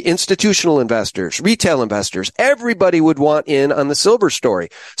attract institutional investors, retail investors. Everybody would want in on the silver story.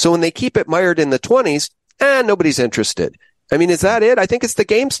 So when they keep it mired in the 20s, nobody's interested. I mean, is that it? I think it's the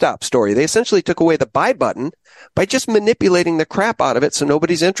GameStop story. They essentially took away the buy button by just manipulating the crap out of it so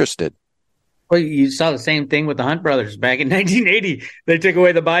nobody's interested. Well, you saw the same thing with the Hunt brothers back in 1980. They took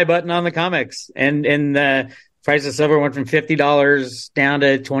away the buy button on the comics, and the price of silver went from $50 down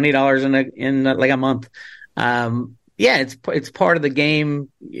to $20 in like a month. It's part of the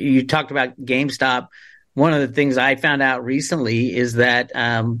game. You talked about GameStop. One of the things I found out recently is that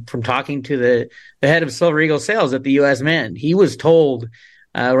from talking to the head of Silver Eagle sales at the U.S. Mint, he was told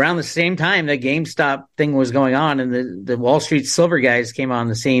around the same time that GameStop thing was going on and the Wall Street silver guys came on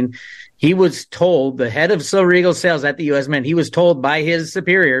the scene. He was told, the head of Silver Eagle sales at the U.S. Mint, he was told by his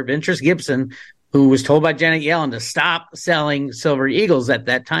superior, Ventris Gibson, who was told by Janet Yellen to stop selling Silver Eagles at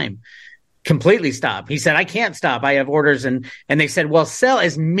that time. Completely stop. He said, I can't stop. I have orders. And they said, well, sell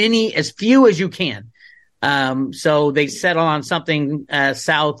as few as you can. So they settle on something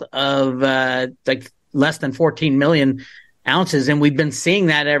south of like less than 14 million ounces. And we've been seeing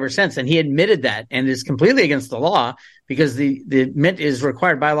that ever since. And he admitted that, and is completely against the law because the mint is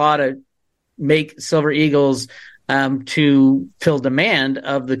required by law to make Silver Eagles to fill demand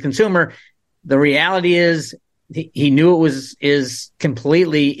of the consumer. The reality is he knew is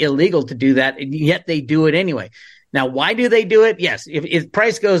completely illegal to do that, and yet they do it anyway. Now, why do they do it? Yes, if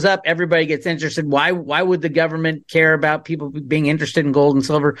price goes up, everybody gets interested. Why would the government care about people being interested in gold and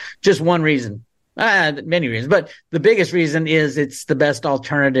silver? Just one reason. Many reasons, but the biggest reason is it's the best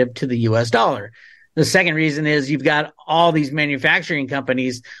alternative to the U.S. dollar. The second reason is you've got all these manufacturing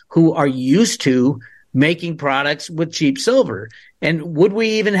companies who are used to making products with cheap silver. And would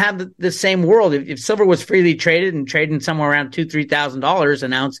we even have the same world if silver was freely traded and trading somewhere around $2,000-$3,000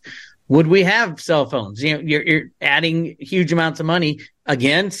 an ounce? Would we have cell phones? You're adding huge amounts of money.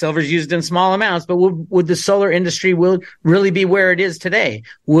 Again, silver's used in small amounts, but would the solar industry really be where it is today?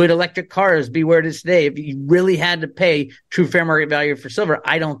 Would electric cars be where it is today? If you really had to pay true fair market value for silver,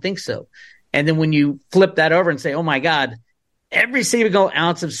 I don't think so. And then when you flip that over and say, oh my God, every single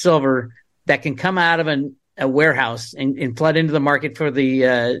ounce of silver that can come out of a warehouse and flood into the market for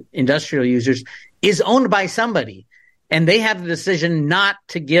the industrial users is owned by somebody. And they have the decision not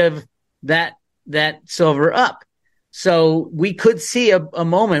to give that silver up. So we could see a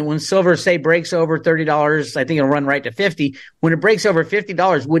moment when silver, say, breaks over $30. I think it'll run right to 50. When it breaks over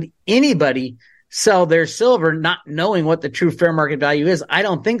 $50, would anybody sell their silver not knowing what the true fair market value is? I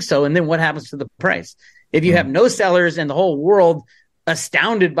don't think so. And then what happens to the price? If you have no sellers and the whole world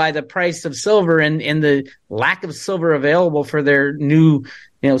astounded by the price of silver and the lack of silver available for their new,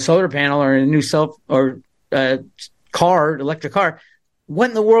 solar panel or a new electric car, what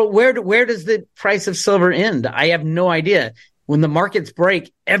in the world, where does the price of silver end? I have no idea. When the markets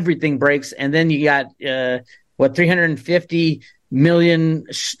break, everything breaks. And then you got, 350 million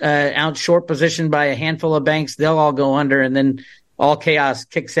ounce short position by a handful of banks. They'll all go under, and then all chaos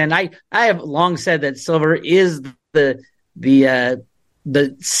kicks in. I have long said that silver is the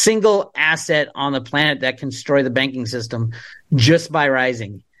single asset on the planet that can destroy the banking system just by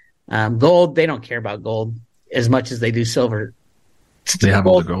rising. Gold, they don't care about gold as much as they do silver. They have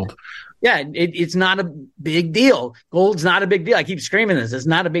all the gold. Yeah, it's not a big deal. Gold's not a big deal. I keep screaming this. It's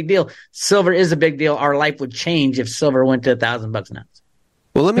not a big deal. Silver is a big deal. Our life would change if silver went to $1,000 an ounce.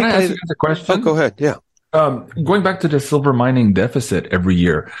 Well, let me ask you a question. Oh, go ahead. Yeah. Going back to the silver mining deficit every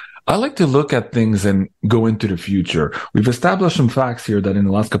year, I like to look at things and go into the future. We've established some facts here that in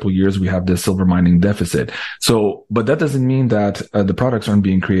the last couple of years, we have this silver mining deficit. But that doesn't mean that the products aren't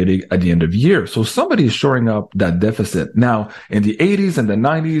being created at the end of the year. So somebody is shoring up that deficit. Now, in the 80s and the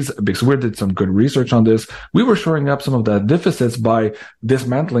 90s, because we did some good research on this, we were shoring up some of the deficits by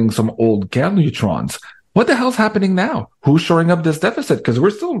dismantling some old Calneutrons. What the hell's happening now? Who's shoring up this deficit? Because we're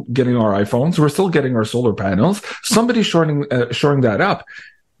still getting our iPhones. We're still getting our solar panels. Somebody's shoring that up.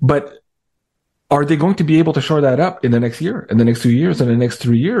 But are they going to be able to shore that up in the next year, in the next 2 years, in the next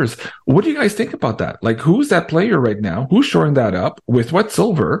 3 years? What do you guys think about that? Like, who's that player right now? Who's shoring that up with what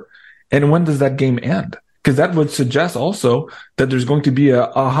silver? And when does that game end? Because that would suggest also that there's going to be a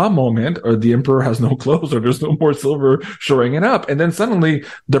aha moment, or the emperor has no clothes, or there's no more silver shoring it up. And then suddenly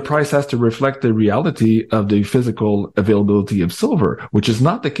the price has to reflect the reality of the physical availability of silver, which is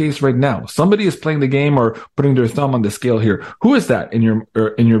not the case right now. Somebody is playing the game or putting their thumb on the scale here. Who is that in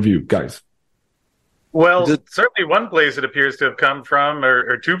your view, guys? Well, certainly one place it appears to have come from,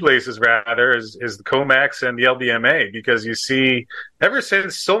 or two places rather, is the COMEX and the LBMA, because you see, ever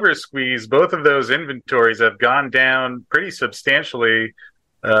since Silver Squeeze, both of those inventories have gone down pretty substantially.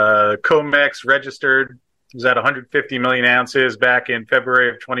 COMEX registered was at 150 million ounces back in February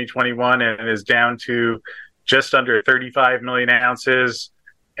of 2021 and is down to just under 35 million ounces.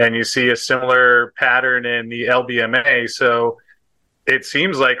 And you see a similar pattern in the LBMA. So it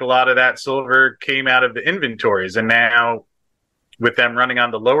seems like a lot of that silver came out of the inventories, and now with them running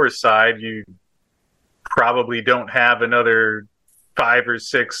on the lower side, you probably don't have another 5 or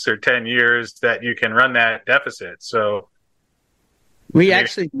 6 or 10 years that you can run that deficit. So we're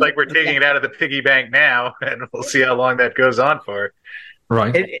taking it out of the piggy bank now, and we'll see how long that goes on for.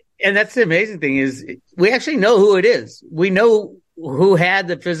 Right. And that's the amazing thing is we actually know who it is. We know who had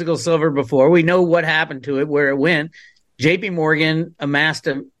the physical silver before. We know what happened to it, where it went. JP Morgan amassed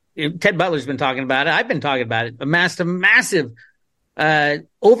Ted Butler's been talking about it. I've been talking about it. Amassed a massive, over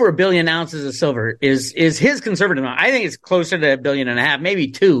 1 billion ounces of silver is his conservative amount. I think it's closer to 1.5 billion,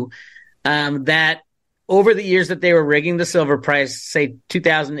 maybe 2, that over the years that they were rigging the silver price, say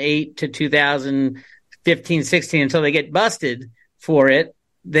 2008 to 2015, 16, until they get busted for it,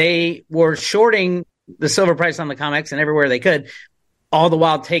 they were shorting the silver price on the COMEX and everywhere they could, all the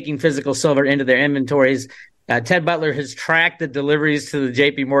while taking physical silver into their inventories. Ted Butler has tracked the deliveries to the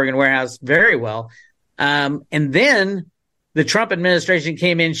JP Morgan warehouse very well. And then the Trump administration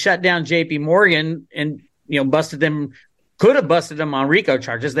came in, shut down JP Morgan and, could have busted them on RICO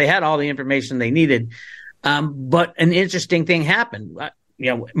charges. They had all the information they needed. But an interesting thing happened.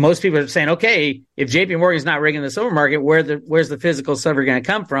 Most people are saying, okay, if JP Morgan's not rigging the silver market, where's the physical silver going to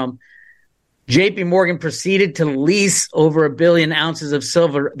come from? JP Morgan proceeded to lease over 1 billion ounces of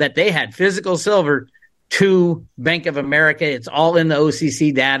silver that they had, physical silver, to Bank of America. It's all in the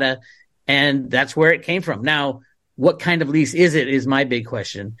OCC data, and that's where it came from. Now, what kind of lease is it is my big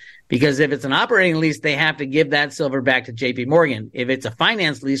question, because if it's an operating lease, they have to give that silver back to JP Morgan. If it's a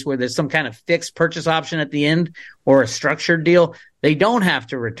finance lease where there's some kind of fixed purchase option at the end or a structured deal, they don't have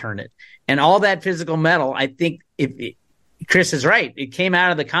to return it. And all that physical metal, I think Chris is right. It came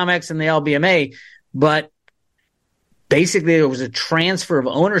out of the COMEX and the LBMA, but basically there was a transfer of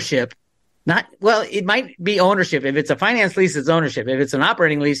ownership. It might be ownership. If it's a finance lease, it's ownership. If it's an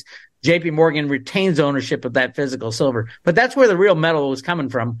operating lease, JP Morgan retains ownership of that physical silver. But that's where the real metal was coming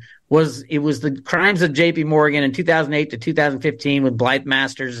from. It was the crimes of JP Morgan in 2008 to 2015 with Blythe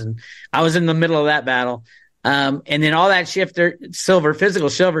Masters, and I was in the middle of that battle. And then all that physical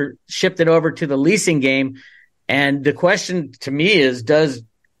silver, shifted over to the leasing game. And the question to me is, does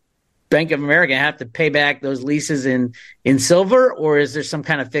Bank of America have to pay back those leases in silver, or is there some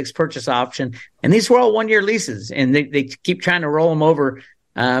kind of fixed purchase option? And these were all 1-year leases, and they keep trying to roll them over,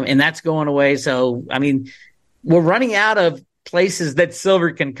 and that's going away. So, we're running out of places that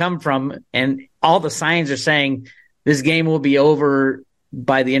silver can come from, and all the signs are saying this game will be over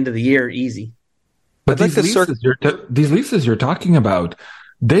by the end of the year, easy. But these leases you're talking about,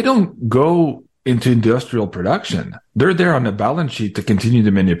 they don't go into industrial production. They're there on the balance sheet to continue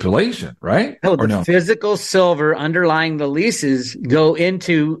the manipulation, right? No, physical silver underlying the leases go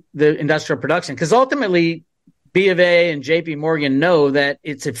into the industrial production, because ultimately B of A and JP Morgan know that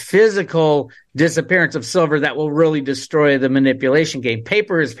it's a physical disappearance of silver that will really destroy the manipulation game.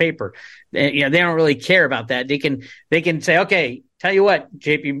 Paper is paper. They don't really care about that. They can say, okay, tell you what,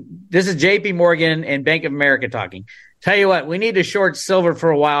 this is JP Morgan and Bank of America talking. Tell you what, we need to short silver for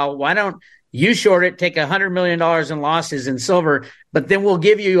a while. Why don't you short it, take $100 million in losses in silver, but then we'll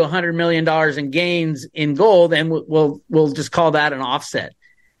give you $100 million in gains in gold, and we'll just call that an offset.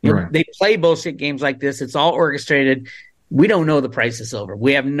 Right. They play bullshit games like this. It's all orchestrated. We don't know the price of silver.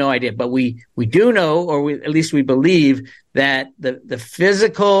 We have no idea, but we do know, or at least we believe, that the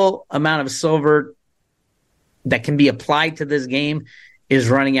physical amount of silver that can be applied to this game is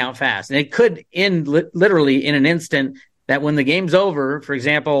running out fast. And it could end literally in an instant, that when the game's over, for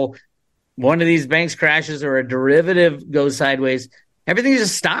example, one of these banks crashes or a derivative goes sideways, everything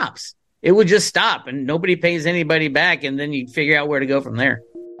just stops. It would just stop and nobody pays anybody back, and then you figure out where to go from there.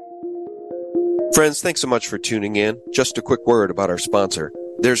 Friends, thanks so much for tuning in. Just a quick word about our sponsor.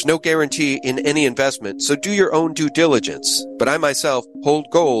 There's no guarantee in any investment, so do your own due diligence. But I myself hold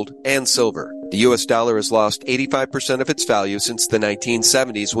gold and silver. The U.S. dollar has lost 85% of its value since the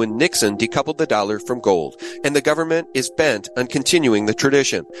 1970s, when Nixon decoupled the dollar from gold, and the government is bent on continuing the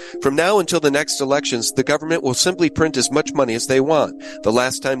tradition. From now until the next elections, the government will simply print as much money as they want. The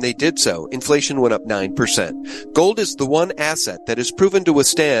last time they did so, inflation went up 9%. Gold is the one asset that is proven to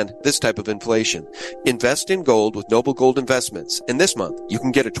withstand this type of inflation. Invest in gold with Noble Gold Investments, and this month you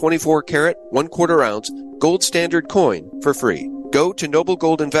can get a 24-karat, 1/4 ounce gold standard coin for free. Go to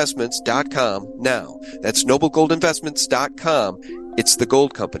noblegoldinvestments.com now. That's noblegoldinvestments.com. It's the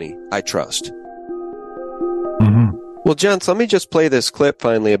gold company I trust. Mm-hmm. Well, gents, let me just play this clip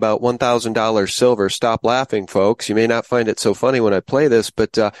finally about $1,000 silver. Stop laughing, folks. You may not find it so funny when I play this,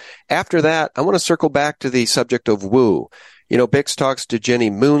 but after that, I want to circle back to the subject of Wu. Bix talks to Jenny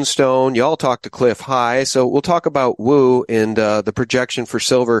Moonstone. Y'all talk to Cliff High. So we'll talk about Wu and the projection for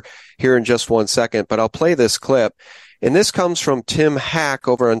silver here in just 1 second, but I'll play this clip. And this comes from Tim Hack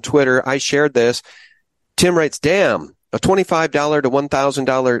over on Twitter. I shared this. Tim writes, damn, a $25 to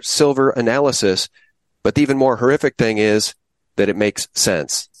 $1,000 silver analysis. But the even more horrific thing is that it makes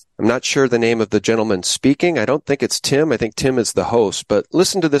sense. I'm not sure the name of the gentleman speaking. I don't think it's Tim. I think Tim is the host. But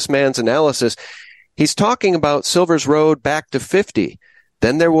listen to this man's analysis. He's talking about silver's road back to 50.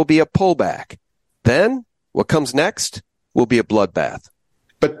 Then there will be a pullback. Then what comes next will be a bloodbath.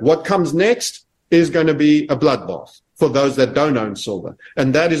 But what comes next is going to be a bloodbath for those that don't own silver.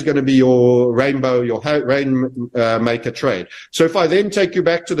 And that is going to be your rainbow, your rainmaker trade. So if I then take you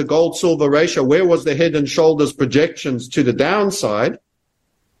back to the gold-silver ratio, where was the Head and Shoulders projections to the downside?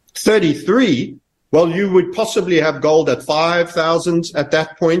 33. Well, you would possibly have gold at 5,000 at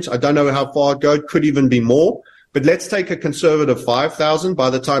that point. I don't know how far it goes. Could even be more. But let's take a conservative 5,000 by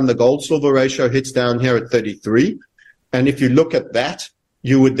the time the gold-silver ratio hits down here at 33. And if you look at that,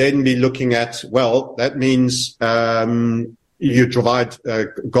 you would then be looking at, well, that means you divide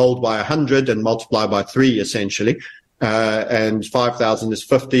gold by 100 and multiply by 3, essentially. And 5,000 is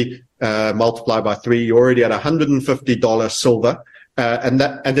 50, multiply by 3. You're already at $150 silver.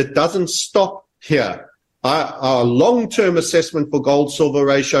 And it doesn't stop here. Our long-term assessment for gold-silver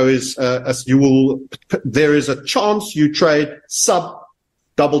ratio is there is a chance you trade sub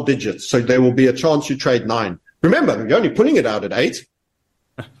double digits. So there will be a chance you trade 9. Remember, you're only putting it out at 8.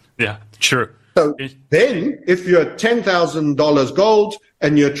 Yeah, sure. So then if you're at $10,000 gold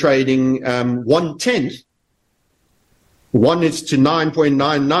and you're trading 1/10, 1 is to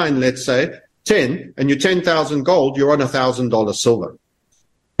 9.99, let's say, 10, and you're 10,000 gold, you're on $1,000 silver.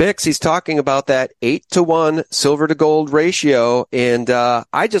 Bix, he's talking about that 8-to-1 silver to gold ratio. And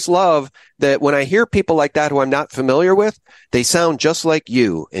I just love that when I hear people like that who I'm not familiar with, they sound just like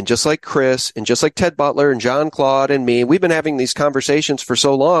you and just like Chris and just like Ted Butler and Jean-Claude and me. We've been having these conversations for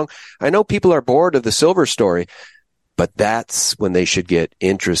so long. I know people are bored of the silver story, but that's when they should get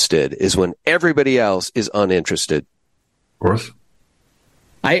interested, is when everybody else is uninterested. Of course.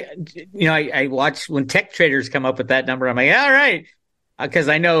 I watch when tech traders come up with that number. I'm like, all right. Because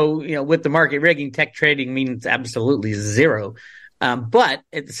I know, with the market rigging, tech trading means absolutely zero. But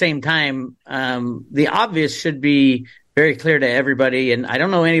at the same time, the obvious should be very clear to everybody. And I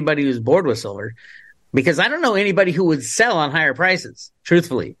don't know anybody who's bored with silver, because I don't know anybody who would sell on higher prices.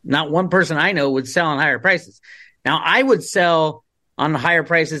 Truthfully, not one person I know would sell on higher prices. Now, I would sell on higher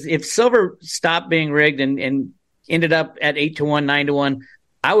prices if silver stopped being rigged and ended up at 8-to-1, 9-to-1.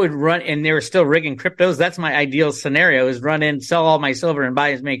 I would run, and they were still rigging cryptos. That's my ideal scenario, is run in, sell all my silver, and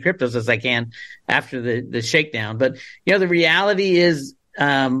buy as many cryptos as I can after the shakedown. But, the reality is,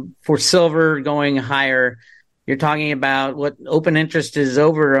 for silver going higher, you're talking about what open interest is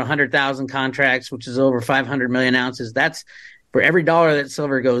over 100,000 contracts, which is over 500 million ounces. That's for every dollar that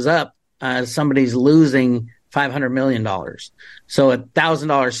silver goes up, somebody's losing $500 million. So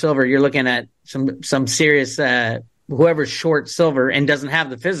 $1,000 silver, you're looking at some serious, whoever's short silver and doesn't have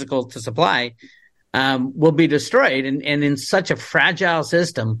the physical to supply will be destroyed. And in such a fragile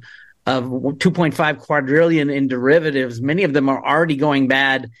system of 2.5 quadrillion in derivatives, many of them are already going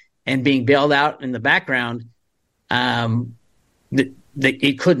bad and being bailed out in the background.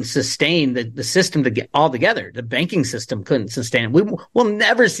 It couldn't sustain the system to get all together. The banking system couldn't sustain it. We'll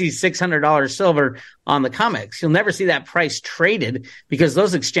never see $600 silver on the COMEX. You'll never see that price traded, because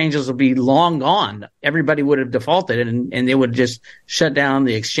those exchanges will be long gone. Everybody would have defaulted and they would just shut down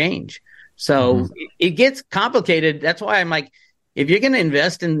the exchange. So it gets complicated. That's why I'm like, if you're going to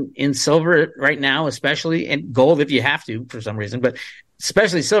invest in silver right now, especially, and gold if you have to for some reason, but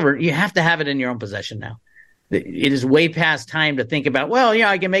especially silver, you have to have it in your own possession now. It is way past time to think about,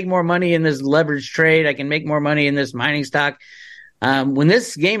 I can make more money in this leverage trade. I can make more money in this mining stock. When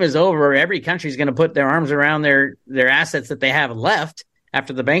this game is over, every country is going to put their arms around their assets that they have left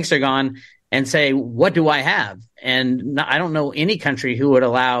after the banks are gone and say, what do I have? And I don't know any country who would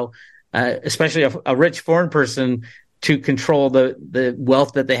allow, especially a rich foreign person, to control the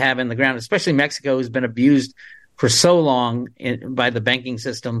wealth that they have in the ground, especially Mexico, who's been abused for so long by the banking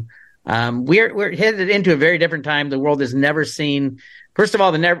system. We're headed into a very different time. The world has never seen, first of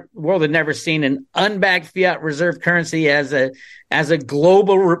all, world had never seen an unbacked fiat reserve currency as a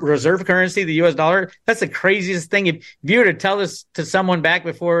global reserve currency, the US dollar. That's the craziest thing. If you were to tell this to someone back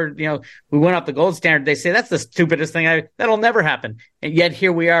before, we went off the gold standard, they say that's the stupidest thing. That'll never happen. And yet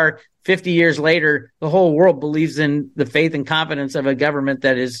here we are 50 years later, the whole world believes in the faith and confidence of a government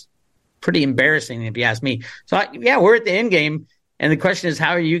that is pretty embarrassing, if you ask me. So we're at the end game. And the question is,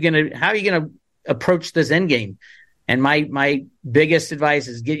 how are you going to approach this end game? And my biggest advice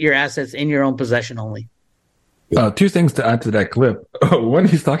is get your assets in your own possession only. Two things to add to that clip. When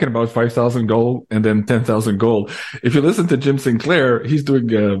he's talking about 5,000 gold and then 10,000 gold, if you listen to Jim Sinclair, he's doing,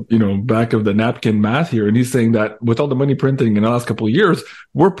 back of the napkin math here. And he's saying that with all the money printing in the last couple of years,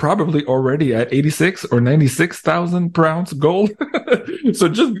 we're probably already at 86 or 96,000 per ounce gold. So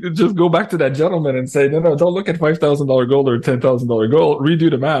just go back to that gentleman and say, no, don't look at $5,000 gold or $10,000 gold. Redo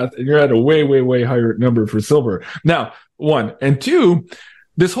the math and you're at a way, way, way higher number for silver. Now, one. And two,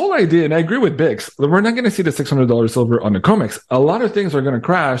 this whole idea, and I agree with Bix, we're not going to see the $600 silver on the COMEX. A lot of things are going to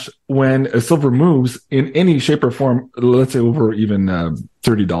crash when a silver moves in any shape or form, let's say over even $30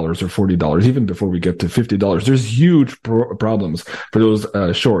 or $40, even before we get to $50. There's huge problems for those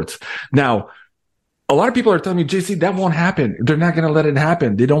shorts. Now, a lot of people are telling me, JC, that won't happen. They're not going to let it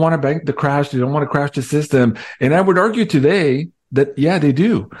happen. They don't want to bank the crash. They don't want to crash the system. And I would argue today that, yeah, they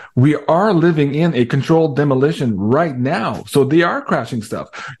do. We are living in a controlled demolition right now. So they are crashing stuff.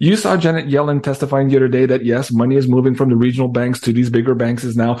 You saw Janet Yellen testifying the other day that, yes, money is moving from the regional banks to these bigger banks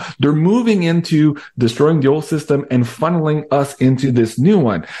now. They're moving into destroying the old system and funneling us into this new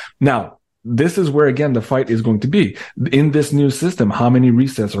one. Now, this is where, again, the fight is going to be. In this new system, how many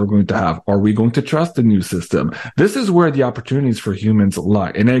resets are we going to have? Are we going to trust the new system? This is where the opportunities for humans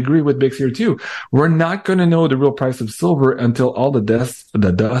lie. And I agree with Bix here too. We're not going to know the real price of silver until all the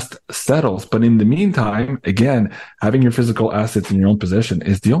dust settles. But in the meantime, again, having your physical assets in your own possession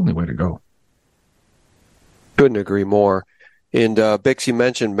is the only way to go. Couldn't agree more. And Bix, you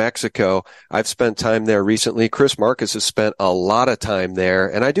mentioned Mexico. I've spent time there recently. Chris Marcus has spent a lot of time there.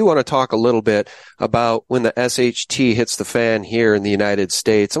 And I do want to talk a little bit about when the SHT hits the fan here in the United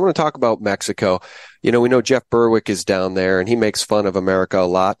States. I want to talk about Mexico. You know, we know Jeff Berwick is down there, and he makes fun of America a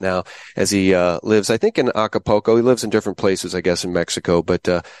lot now as he lives, I think, in Acapulco. He lives in different places, I guess, in Mexico. But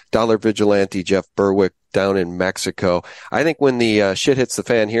Dollar Vigilante Jeff Berwick down in Mexico. I think when the shit hits the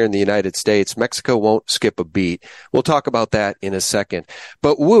fan here in the United States, Mexico won't skip a beat. We'll talk about that in a second.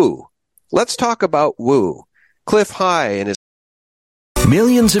 But Woo. Let's talk about Woo. Cliff High and his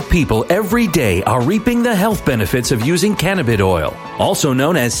Millions of people every day are reaping the health benefits of using cannabis oil, also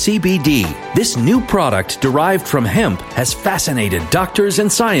known as CBD. This new product derived from hemp has fascinated doctors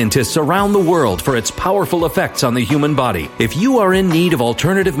and scientists around the world for its powerful effects on the human body. If you are in need of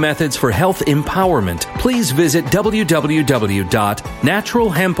alternative methods for health empowerment, please visit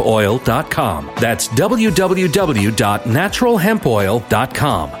www.naturalhempoil.com. That's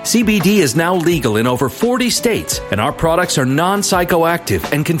www.naturalhempoil.com. CBD is now legal in over 40 states, and our products are non-psychoactive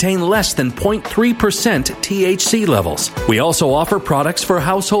and contain less than 0.3% THC levels. We also offer products for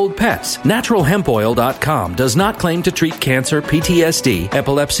household pets. NaturalHempOil.com does not claim to treat cancer, PTSD,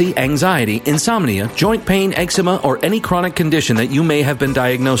 epilepsy, anxiety, insomnia, joint pain, eczema, or any chronic condition that you may have been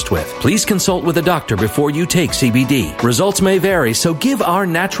diagnosed with. Please consult with a doctor before you take CBD. Results may vary, so give our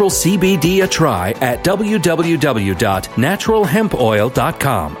natural CBD a try at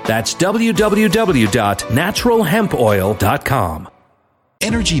www.naturalhempoil.com. That's www.naturalhempoil.com.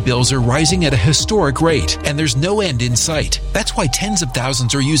 Energy bills are rising at a historic rate, and there's no end in sight. That's why tens of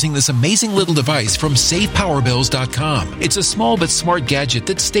thousands are using this amazing little device from SavePowerBills.com. It's a small but smart gadget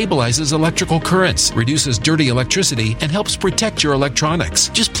that stabilizes electrical currents, reduces dirty electricity, and helps protect your electronics.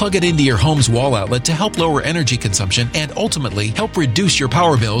 Just plug it into your home's wall outlet to help lower energy consumption and ultimately help reduce your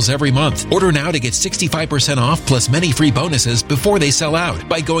power bills every month. Order now to get 65% off plus many free bonuses before they sell out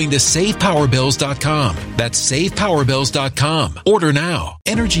by going to SavePowerBills.com. That's SavePowerBills.com. Order now.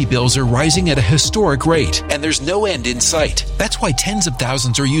 Energy bills are rising at a historic rate, and there's no end in sight. That's why tens of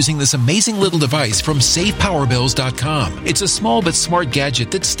thousands are using this amazing little device from SavePowerBills.com. It's a small but smart gadget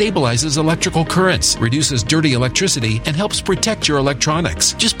that stabilizes electrical currents, reduces dirty electricity, and helps protect your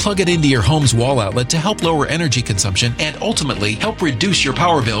electronics. Just plug it into your home's wall outlet to help lower energy consumption and ultimately help reduce your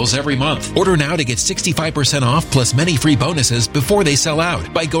power bills every month. Order now to get 65% off plus many free bonuses before they sell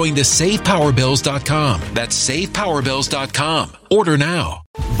out by going to SavePowerBills.com. That's SavePowerBills.com. Order now.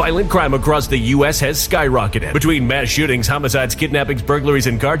 Violent crime across the U.S. has skyrocketed. Between mass shootings, homicides, kidnappings, burglaries,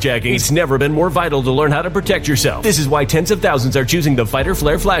 and carjackings, it's never been more vital to learn how to protect yourself. This is why tens of thousands are choosing the Fighter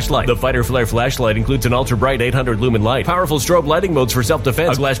Flare flashlight. The Fighter Flare flashlight includes an ultra-bright 800 lumen light, powerful strobe lighting modes for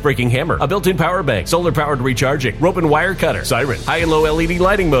self-defense, a glass-breaking hammer, a built-in power bank, solar-powered recharging, rope and wire cutter, siren, high and low LED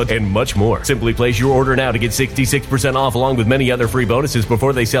lighting mode, and much more. Simply place your order now to get 66% off along with many other free bonuses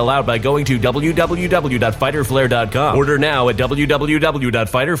before they sell out by going to www.fighterflare.com. Order now at www.fighterflare.com.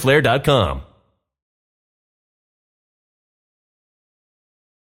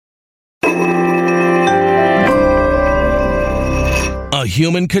 A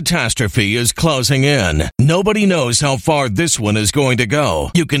human catastrophe is closing in. Nobody knows how far this one is going to go.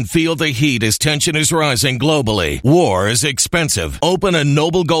 You can feel the heat as tension is rising globally. War is expensive. Open a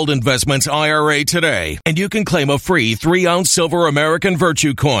Noble Gold Investments IRA today, and you can claim a free 3-ounce silver American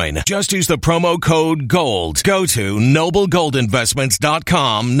Virtue coin. Just use the promo code GOLD. Go to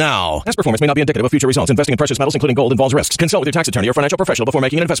noblegoldinvestments.com now. Past performance may not be indicative of future results. Investing in precious metals, including gold, involves risks. Consult with your tax attorney or financial professional before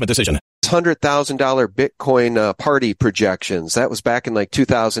making an investment decision. $100,000 Bitcoin party projections. That was back in like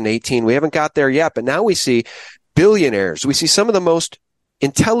 2018. We haven't got there yet, but now we see billionaires. We see some of the most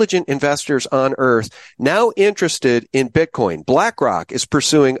intelligent investors on earth now interested in Bitcoin. BlackRock is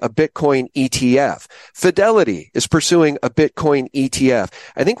pursuing a Bitcoin ETF. Fidelity is pursuing a Bitcoin ETF.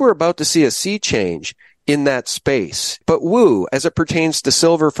 I think we're about to see a sea change in that space. But woo, as it pertains to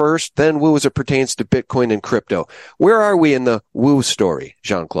silver first, then woo as it pertains to Bitcoin and crypto. Where are we in the woo story,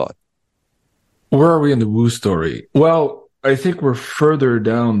 Jean-Claude? Where are we in the woo story? Well, I think we're further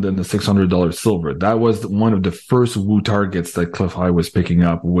down than the $600 silver. That was one of the first woo targets that Cliff High was picking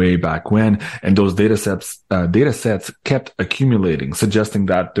up way back when, and those data sets kept accumulating, suggesting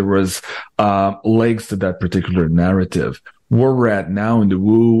that there was legs to that particular narrative. Where we're at now in the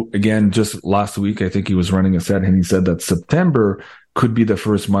woo, again, just last week, I think he was running a set and he said that September could be the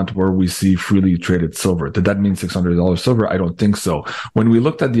first month where we see freely traded silver. Did that mean $600 silver? I don't think so. When we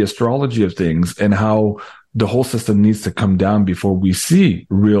looked at the astrology of things and how the whole system needs to come down before we see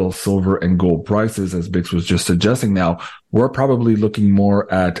real silver and gold prices, as Bix was just suggesting now, we're probably looking more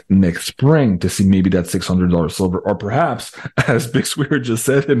at next spring to see maybe that $600 silver, or perhaps, as Bix Weir just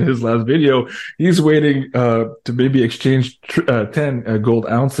said in his last video, he's waiting to maybe exchange 10 gold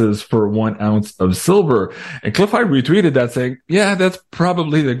ounces for 1 ounce of silver. And Cliff High retweeted that saying, yeah, that's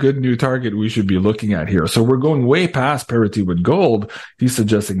probably the good new target we should be looking at here. So we're going way past parity with gold. He's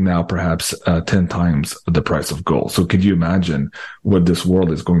suggesting now perhaps 10 times the price of gold. So could you imagine what this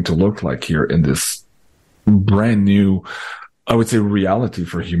world is going to look like here in this brand new, I would say, reality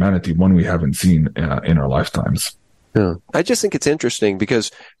for humanity, one we haven't seen in our lifetimes? Yeah. I just think it's interesting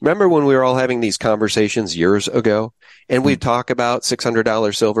because remember when we were all having these conversations years ago and we'd talk about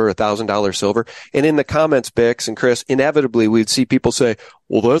 $600 silver, $1,000 silver, and in the comments, Bix and Chris, inevitably we'd see people say,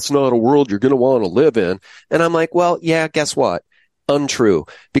 well, that's not a world you're going to want to live in. And I'm like, well, yeah, guess what? Untrue.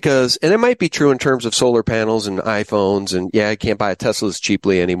 Because, and it might be true in terms of solar panels and iPhones, and yeah, I can't buy a Teslas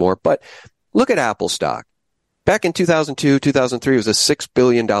cheaply anymore, but look at Apple stock. Back in 2002, 2003, it was a $6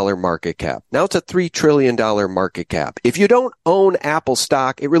 billion market cap. Now it's a $3 trillion market cap. If you don't own Apple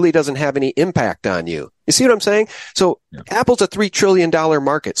stock, it really doesn't have any impact on you. You see what I'm saying? So Apple's a $3 trillion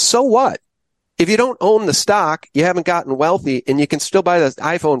market. So what? If you don't own the stock, you haven't gotten wealthy and you can still buy the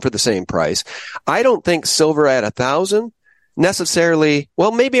iPhone for the same price. I don't think silver at 1,000 necessarily,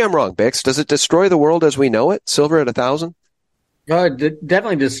 well, maybe I'm wrong, Bix. Does it destroy the world as we know it? Silver at 1,000? It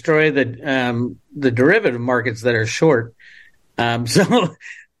definitely destroy the derivative markets that are short. So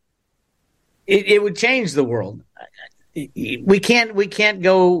it would change the world. We can't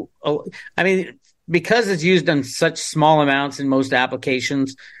go. I mean, because it's used on such small amounts in most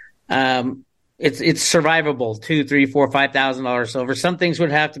applications, it's survivable. $2,000, $3,000, $4,000, $5,000 silver. Some things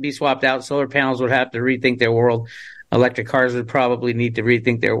would have to be swapped out. Solar panels would have to rethink their world. Electric cars would probably need to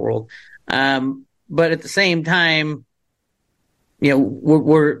rethink their world. But at the same time, you know,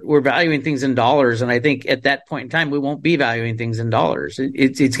 we're valuing things in dollars, and I think at that point in time we won't be valuing things in dollars.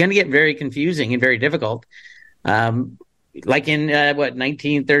 It's going to get very confusing and very difficult. Like in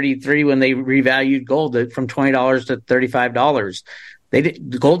 1933 when they revalued gold from $20 to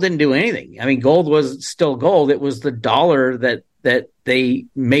 $35. Gold didn't do anything. I mean, gold was still gold. It was the dollar that they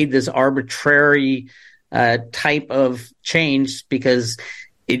made this arbitrary type of change because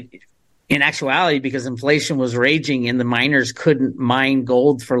in actuality, because inflation was raging and the miners couldn't mine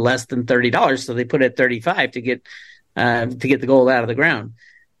gold for less than $30, so they put it at $35 to get the gold out of the ground,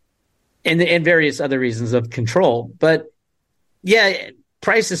 and various other reasons of control. But yeah,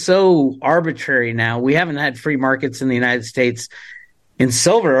 price is so arbitrary now. We haven't had free markets in the United States in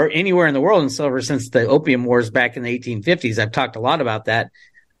silver or anywhere in the world in silver since the Opium Wars back in the 1850s. I've talked a lot about that,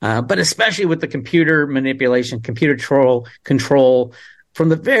 but especially with the computer manipulation, computer control. From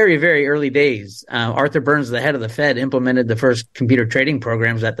the very, very early days, Arthur Burns, the head of the Fed, implemented the first computer trading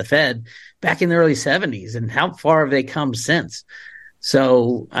programs at the Fed back in the early 70s. And how far have they come since?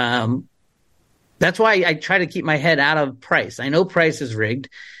 So that's why I try to keep my head out of price. I know price is rigged.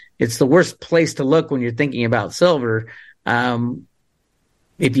 It's the worst place to look when you're thinking about silver.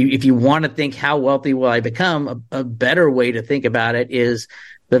 If you want to think how wealthy will I become, a better way to think about it is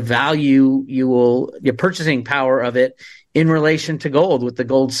the value your purchasing power of it in relation to gold with the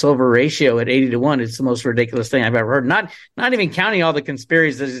gold silver ratio at 80-1. It's the most ridiculous thing I've ever heard. Not even counting all the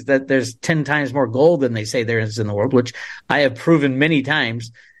conspiracies that there's 10 times more gold than they say there is in the world, which I have proven many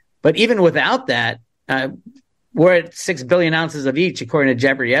times. But even without that, we're at 6 billion ounces of each, according to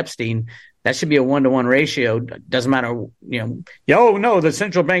Jeffrey Epstein. That should be a 1-to-1 ratio. Doesn't matter, no, the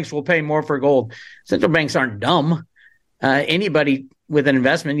central banks will pay more for gold. Central banks aren't dumb. Anybody with an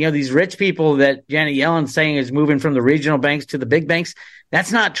investment, these rich people that Janet Yellen's saying is moving from the regional banks to the big banks,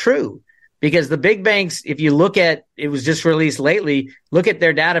 that's not true. Because the big banks, if you look at, it was just released lately, look at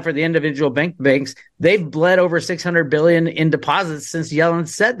their data for the individual banks, they've bled over $600 billion in deposits since Yellen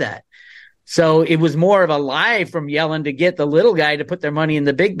said that. So it was more of a lie from Yellen to get the little guy to put their money in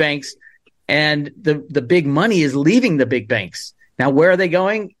the big banks, and the big money is leaving the big banks. Now, where are they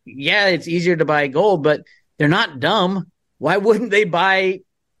going? Yeah, it's easier to buy gold, but they're not dumb. Why wouldn't they buy,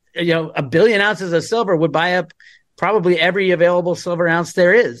 1 billion ounces of silver would buy up probably every available silver ounce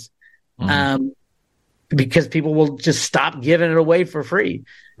there is, because people will just stop giving it away for free.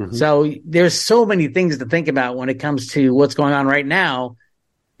 Mm-hmm. So there's so many things to think about when it comes to what's going on right now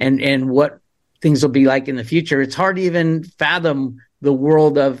and what things will be like in the future. It's hard to even fathom the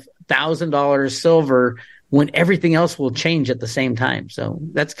world of $1,000 silver when everything else will change at the same time. So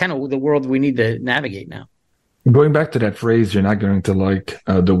that's kind of the world we need to navigate now. Going back to that phrase, you're not going to like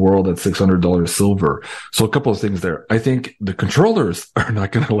the world at $600 silver. So a couple of things there. I think the controllers are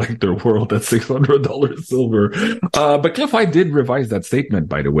not going to like their world at $600 silver. But Cliff High did revise that statement,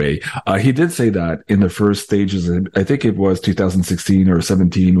 by the way. He did say that in the first stages, I think it was 2016 or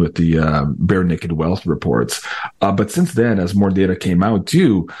 17 with the Bare Naked Wealth reports. But since then, as more data came out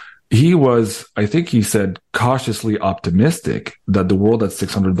too, he was, I think he said, cautiously optimistic that the world at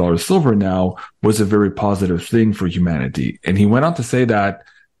 $600 silver now was a very positive thing for humanity. And he went on to say that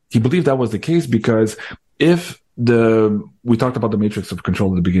he believed that was the case because we talked about the matrix of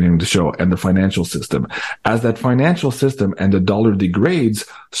control at the beginning of the show and the financial system. As that financial system and the dollar degrades,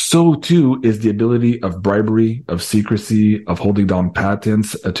 so too is the ability of bribery, of secrecy, of holding down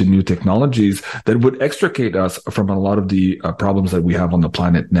patents to new technologies that would extricate us from a lot of the problems that we have on the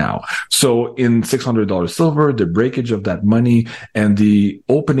planet now. So in $600 silver, the breakage of that money and the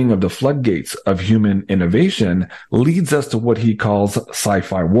opening of the floodgates of human innovation leads us to what he calls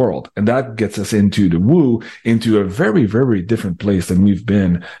sci-fi world. And that gets us into the woo, into a very, very different place than we've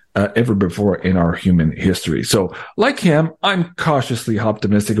been ever before in our human history. So like him, I'm cautiously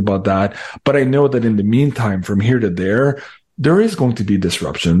optimistic about that. But I know that in the meantime, from here to there is going to be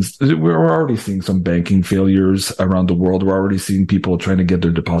disruptions. We're already seeing some banking failures around the world. We're already seeing people trying to get their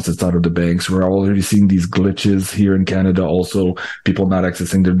deposits out of the banks. We're already seeing these glitches here in Canada also, people not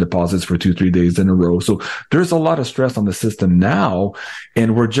accessing their deposits for 2-3 days in a row. So there's a lot of stress on the system now,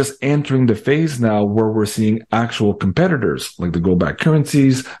 and we're just entering the phase now where we're seeing actual competitors like the gold-backed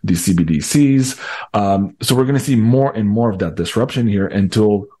currencies, the CBDCs. So we're going to see more and more of that disruption here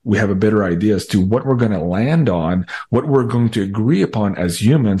until we have a better idea as to what we're going to land on, what we're going to agree upon as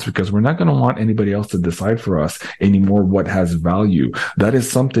humans, because we're not going to want anybody else to decide for us anymore what has value. That is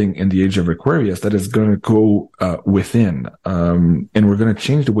something in the age of Aquarius that is going to go within, and we're going to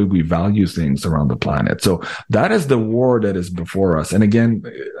change the way we value things around the planet. So that is the war that is before us. And again,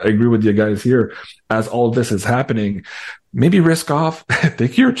 I agree with you guys here. As all this is happening, maybe risk off,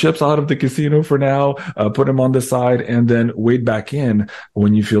 take your chips out of the casino for now, put them on the side, and then wade back in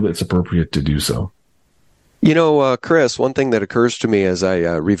when you feel it's appropriate to do so. Chris, one thing that occurs to me as I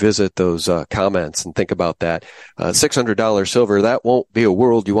revisit those comments and think about that, $600 silver, that won't be a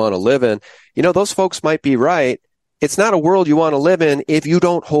world you want to live in. Those folks might be right. It's not a world you want to live in if you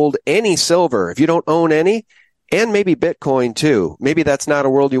don't hold any silver, if you don't own any, and maybe Bitcoin too. Maybe that's not a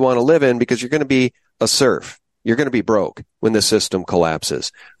world you want to live in because you're going to be a serf. You're going to be broke when the system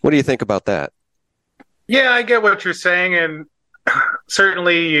collapses. What do you think about that? Yeah, I get what you're saying. And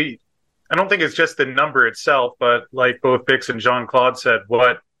certainly, I don't think it's just the number itself, but like both Bix and Jean-Claude said,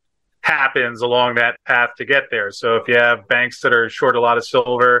 what happens along that path to get there. So if you have banks that are short a lot of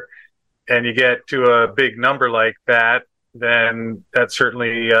silver and you get to a big number like that, then that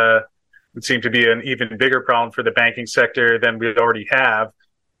certainly would seem to be an even bigger problem for the banking sector than we already have.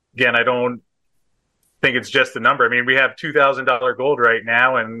 Again, I don't think it's just the number. I mean, we have $2,000 gold right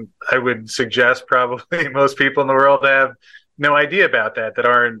now, and I would suggest probably most people in the world have no idea about that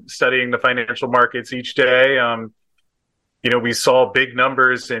aren't studying the financial markets each day. We saw big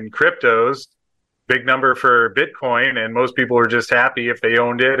numbers in cryptos, big number for Bitcoin, and most people were just happy if they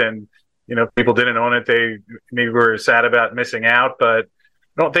owned it. And, people didn't own it, they maybe were sad about missing out. But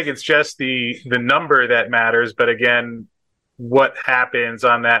I don't think it's just the number that matters, but again, what happens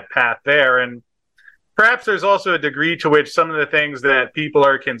on that path there. And perhaps there's also a degree to which some of the things that people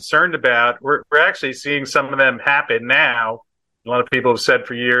are concerned about, we're actually seeing some of them happen now. A lot of people have said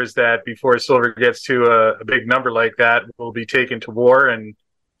for years that before silver gets to a big number like that, we'll be taken to war. And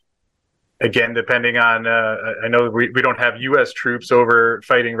again, depending on, I know we don't have U.S. troops over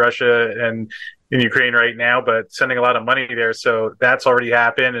fighting Russia and in Ukraine right now, but sending a lot of money there. So that's already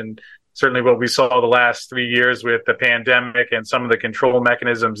happened. And certainly what we saw the last 3 years with the pandemic and some of the control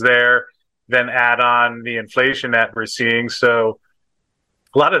mechanisms there, then add on the inflation that we're seeing. So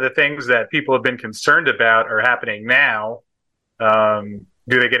a lot of the things that people have been concerned about are happening now.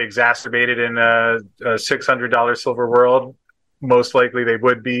 Do they get exacerbated in a $600 silver world? Most likely they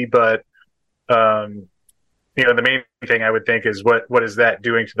would be, but the main thing I would think is what is that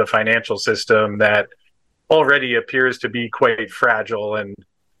doing to the financial system that already appears to be quite fragile, and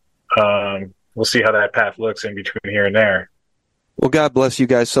we'll see how that path looks in between here and there. Well, God bless you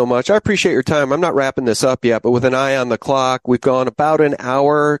guys so much. I appreciate your time. I'm not wrapping this up yet, but with an eye on the clock, we've gone about an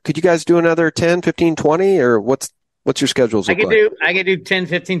hour. Could you guys do another 10, 15, 20, or what's your schedules look like? I could do 10,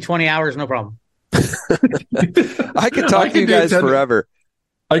 15, 20 hours, no problem. I could talk to you guys forever.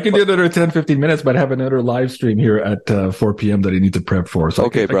 I can do another 10, 15 minutes, but I have another live stream here at 4 p.m. that I need to prep for. So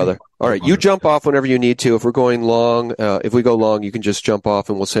okay, brother. All right. You jump off whenever you need to. If we're going long, if we go long, you can just jump off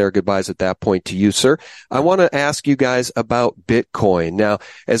and we'll say our goodbyes at that point to you, sir. I want to ask you guys about Bitcoin. Now,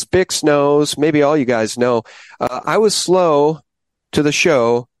 as Bix knows, maybe all you guys know, I was slow to the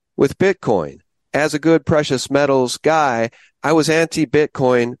show with Bitcoin. As a good precious metals guy, I was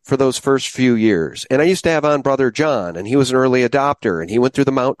anti-Bitcoin for those first few years. And I used to have on Brother John, and he was an early adopter, and he went through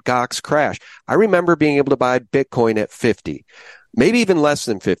the Mt. Gox crash. I remember being able to buy Bitcoin at 50, maybe even less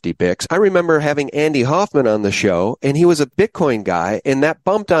than 50 Bix. I remember having Andy Hoffman on the show, and he was a Bitcoin guy, and that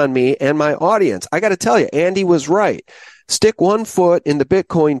bumped on me and my audience. I got to tell you, Andy was right. Stick 1 foot in the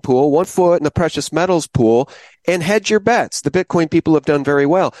Bitcoin pool, 1 foot in the precious metals pool, and hedge your bets. The Bitcoin people have done very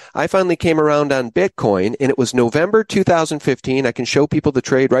well. I finally came around on Bitcoin, and it was November 2015. I can show people the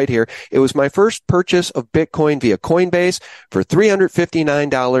trade right here. It was my first purchase of Bitcoin via Coinbase for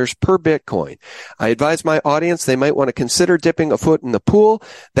 $359 per Bitcoin. I advise my audience they might want to consider dipping a foot in the pool.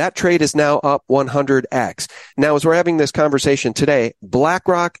 That trade is now up 100x. Now, as we're having this conversation today,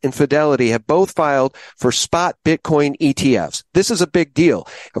 BlackRock and Fidelity have both filed for spot Bitcoin ETFs. This is a big deal.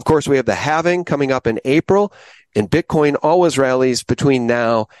 Of course, we have the halving coming up in April. And Bitcoin always rallies between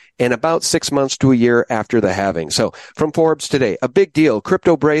now and about 6 months to a year after the halving. So from Forbes today, a big deal.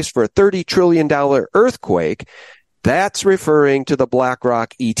 Crypto brace for a $30 trillion earthquake. That's referring to the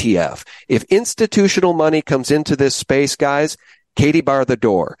BlackRock ETF. If institutional money comes into this space, guys, Katie bar the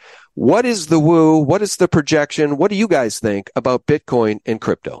door. What is the woo? What is the projection? What do you guys think about Bitcoin and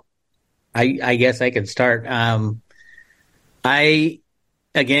crypto? I guess I can start.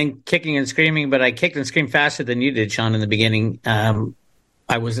 Again, kicking and screaming, but I kicked and screamed faster than you did, Sean, in the beginning.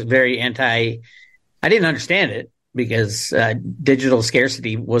 I was very I didn't understand it because digital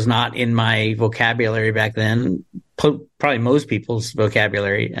scarcity was not in my vocabulary back then, probably most people's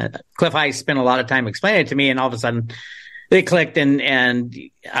vocabulary. Cliff High spent a lot of time explaining it to me, and all of a sudden it clicked, and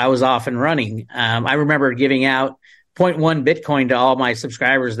I was off and running. I remember giving out 0.1 Bitcoin to all my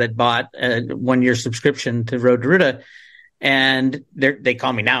subscribers that bought a 1-year subscription to Road to Ruta. And they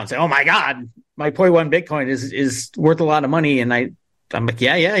call me now and say, "Oh my God, my 0.1 Bitcoin is worth a lot of money." And I'm like,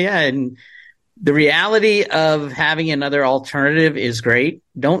 yeah. And the reality of having another alternative is great.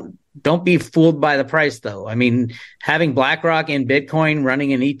 Don't be fooled by the price, though. I mean, having BlackRock and Bitcoin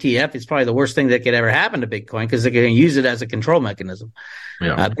running an ETF is probably the worst thing that could ever happen to Bitcoin because they're going to use it as a control mechanism.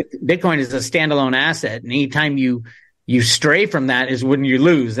 Yeah. Bitcoin is a standalone asset, and anytime you stray from that is when you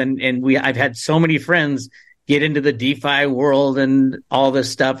lose. And I've had so many friends get into the DeFi world and all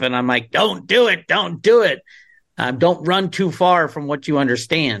this stuff. And I'm like, don't do it. Don't do it. Don't run too far from what you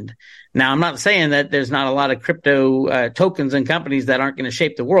understand. Now, I'm not saying that there's not a lot of crypto tokens and companies that aren't going to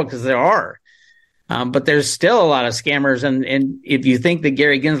shape the world, because there are. But there's still a lot of scammers. And if you think that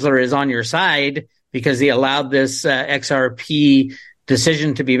Gary Gensler is on your side because he allowed this XRP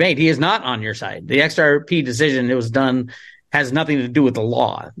decision to be made, he is not on your side. The XRP decision, it was done, has nothing to do with the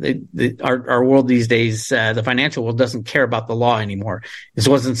law. Our world these days, the financial world doesn't care about the law anymore. This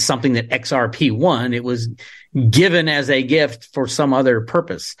wasn't something that XRP won. It was given as a gift for some other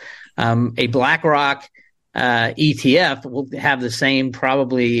purpose. A BlackRock ETF will have the same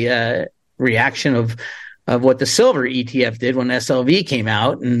probably reaction of what the silver ETF did when SLV came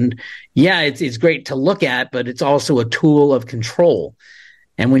out. And yeah, it's great to look at, but it's also a tool of control.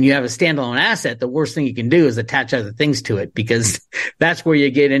 And when you have a standalone asset, the worst thing you can do is attach other things to it, because that's where you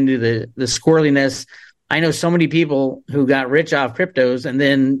get into the squirreliness. I know so many people who got rich off cryptos and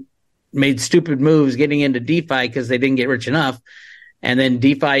then made stupid moves getting into DeFi because they didn't get rich enough. And then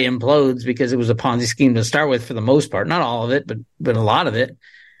DeFi implodes because it was a Ponzi scheme to start with for the most part. Not all of it, but a lot of it.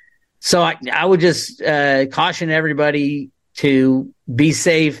 So I would just caution everybody to be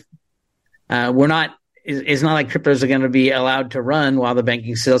safe. It's not like cryptos are going to be allowed to run while the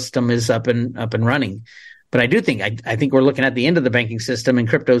banking system is up and running. But I do think, I think we're looking at the end of the banking system, and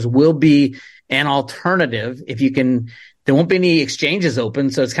cryptos will be an alternative. There won't be any exchanges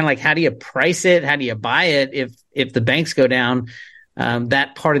open. So it's kind of like, how do you price it? How do you buy it? If the banks go down,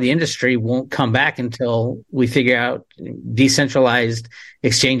 that part of the industry won't come back until we figure out decentralized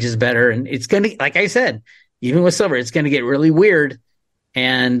exchanges better. And it's going to, like I said, even with silver, it's going to get really weird.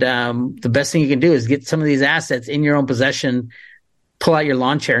 And the best thing you can do is get some of these assets in your own possession, pull out your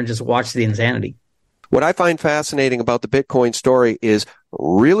lawn chair, and just watch the insanity. What I find fascinating about the Bitcoin story is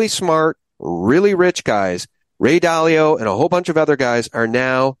really smart, really rich guys, Ray Dalio and a whole bunch of other guys, are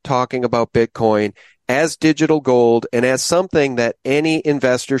now talking about Bitcoin as digital gold and as something that any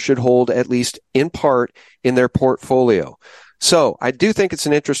investor should hold, at least in part, in their portfolio. So I do think it's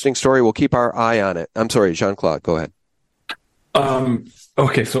an interesting story. We'll keep our eye on it. I'm sorry, Jean-Claude, go ahead.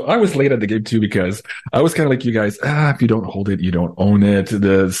 Okay, so I was late at the game too because I was kind of like you guys. If you don't hold it, you don't own it.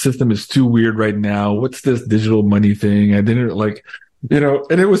 The system is too weird right now. What's this digital money thing? I didn't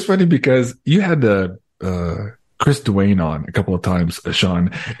and it was funny because you had the Chris Duane on a couple of times,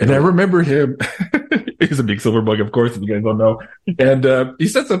 Sean, and I remember him. He's a big silver bug, of course, if you guys don't know. And he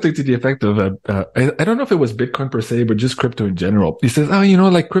said something to the effect of, I don't know if it was Bitcoin per se, but just crypto in general. He says,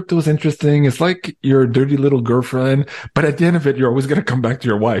 crypto is interesting. It's like your dirty little girlfriend, but at the end of it, you're always going to come back to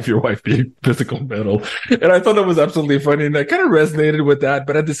your wife being physical metal. And I thought that was absolutely funny. And I kind of resonated with that.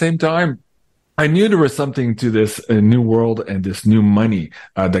 But at the same time, I knew there was something to this new world and this new money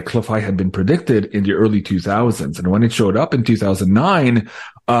that CliffHigh had been predicted in the early 2000s. And when it showed up in 2009,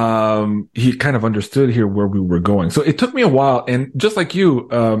 he kind of understood here where we were going. So it took me a while. And just like you,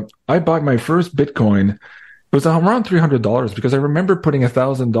 I bought my first Bitcoin. It was around $300 because I remember putting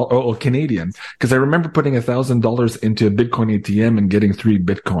 $1,000, Canadian, because I remember putting $1,000 into a Bitcoin ATM and getting 3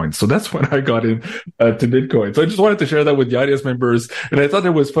 Bitcoins. So that's when I got in to Bitcoin. So I just wanted to share that with the audience members. And I thought it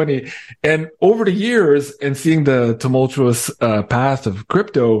was funny. And over the years and seeing the tumultuous past of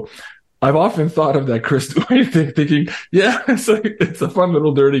crypto, I've often thought of that Chris Duane thing, thinking, yeah, it's a fun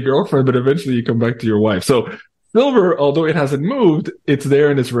little dirty girlfriend, but eventually you come back to your wife. So silver, although it hasn't moved, it's there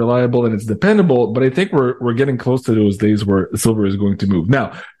and it's reliable and it's dependable. But I think we're getting close to those days where silver is going to move.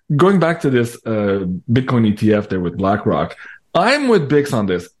 Now, going back to this Bitcoin ETF there with BlackRock, I'm with Bix on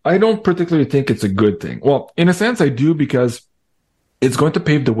this. I don't particularly think it's a good thing. Well, in a sense, I do, because it's going to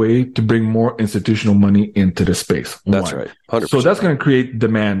pave the way to bring more institutional money into the space. That's right. 100%. So that's going to create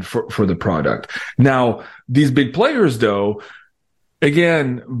demand for the product. Now, these big players, though,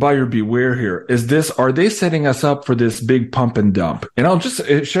 again, buyer beware here. Are they setting us up for this big pump and dump? And I'll just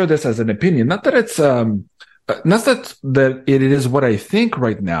share this as an opinion. Not that it's, not that it is what I think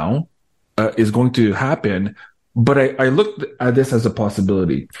right now, is going to happen, but I looked at this as a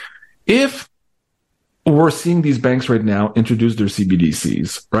possibility. If we're seeing these banks right now introduce their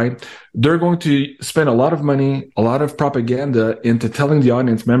CBDCs, right? They're going to spend a lot of money, a lot of propaganda into telling the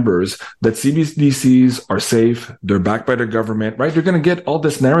audience members that CBDCs are safe, they're backed by the government, right? They're going to get all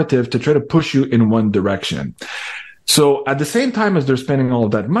this narrative to try to push you in one direction. So at the same time as they're spending all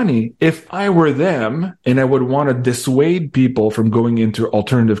of that money, if I were them and I would want to dissuade people from going into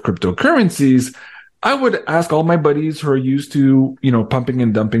alternative cryptocurrencies, I would ask all my buddies who are used to, pumping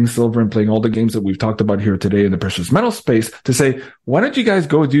and dumping silver and playing all the games that we've talked about here today in the precious metal space to say, why don't you guys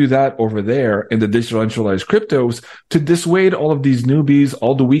go do that over there in the decentralized cryptos to dissuade all of these newbies,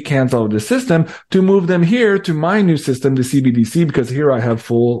 all the weak hands out of the system, to move them here to my new system, the CBDC, because here I have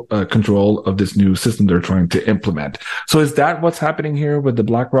full control of this new system they're trying to implement. So is that what's happening here with the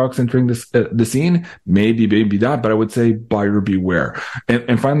BlackRocks entering the scene? Maybe not, but I would say buyer beware.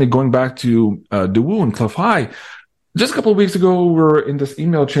 And finally, going back to the and CliffHigh, just a couple of weeks ago, we were in this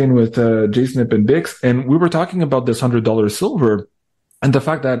email chain with Jason and Bix, and we were talking about this $100 silver and the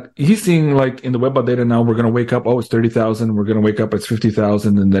fact that he's seeing, like, in the web data now, we're going to wake up, it's 30,000, we're going to wake up, it's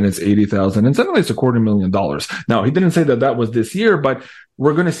 50,000, and then it's 80,000, and suddenly it's $250,000. Now, he didn't say that was this year, but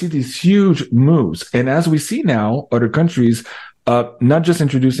we're going to see these huge moves. And as we see now, other countries, not just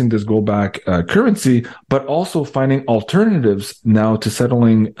introducing this gold-backed currency, but also finding alternatives now to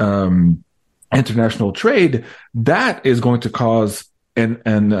settling international trade, that is going to cause a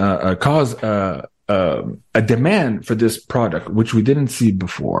demand for this product, which we didn't see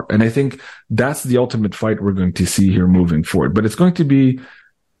before. And I think that's the ultimate fight we're going to see here moving forward. But it's going to be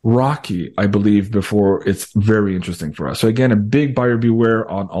rocky, I believe, before it's very interesting for us. So again, a big buyer beware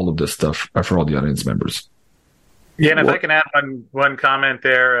on all of this stuff for all the audience members. Yeah, and if I can add one comment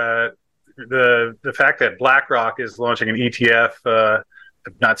there, the fact that BlackRock is launching an ETF,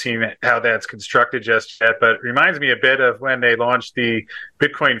 I've not seen how that's constructed just yet, but it reminds me a bit of when they launched the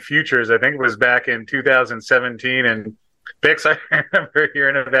Bitcoin futures. I think it was back in 2017. And Bix, I remember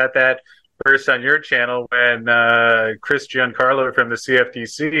hearing about that first on your channel when Chris Giancarlo from the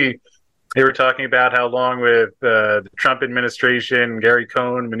CFTC, they were talking about how long with the Trump administration, Gary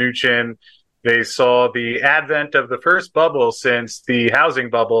Cohn, Mnuchin, they saw the advent of the first bubble since the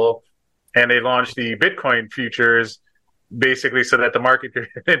housing bubble, and they launched the Bitcoin futures basically so that the market could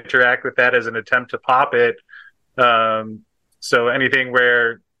interact with that as an attempt to pop it. So anything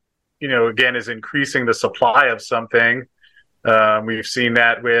where, again, is increasing the supply of something. We've seen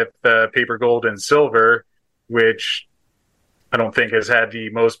that with paper gold and silver, which I don't think has had the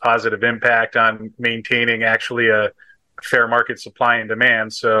most positive impact on maintaining actually a fair market supply and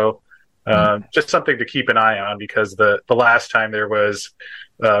demand. So just something to keep an eye on, because the last time there was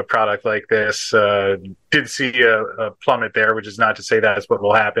a product like this did see a plummet there, which is not to say that's what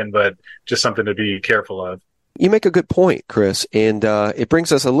will happen, but just something to be careful of. You make a good point, Chris, and it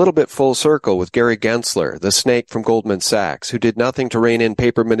brings us a little bit full circle with Gary Gensler, the snake from Goldman Sachs, who did nothing to rein in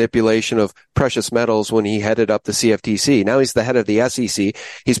paper manipulation of precious metals when he headed up the CFTC. Now he's the head of the SEC.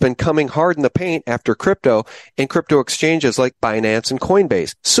 He's been coming hard in the paint after crypto and crypto exchanges like Binance and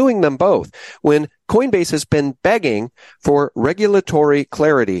Coinbase, suing them both, when Coinbase has been begging for regulatory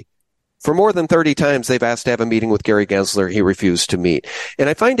clarity. For more than 30 times, they've asked to have a meeting with Gary Gensler. He refused to meet. And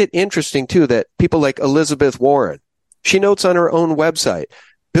I find it interesting, too, that people like Elizabeth Warren, she notes on her own website,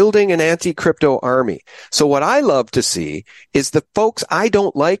 building an anti-crypto army. So what I love to see is the folks I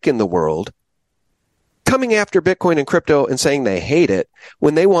don't like in the world coming after Bitcoin and crypto and saying they hate it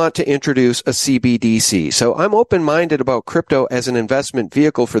when they want to introduce a CBDC. So I'm open-minded about crypto as an investment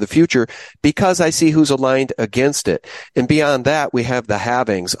vehicle for the future because I see who's aligned against it. And beyond that, we have the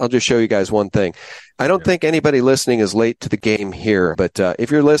halvings. I'll just show you guys one thing. I don't think anybody listening is late to the game here, but if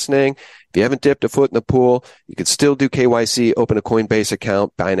you're listening, if you haven't dipped a foot in the pool, you can still do KYC, open a Coinbase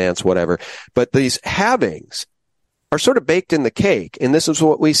account, Binance, whatever. But these halvings are sort of baked in the cake, and this is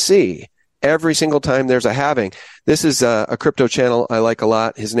what we see every single time there's a halving. This is a crypto channel I like a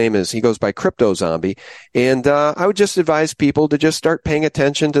lot. He goes by Crypto Zombie. And I would just advise people to just start paying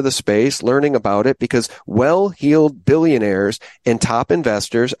attention to the space, learning about it, because well-heeled billionaires and top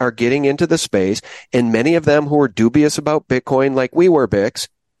investors are getting into the space. And many of them who are dubious about Bitcoin, like we were, Bix,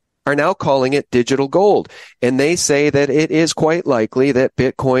 are now calling it digital gold. And they say that it is quite likely that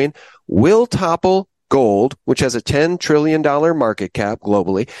Bitcoin will topple gold, which has a $10 trillion market cap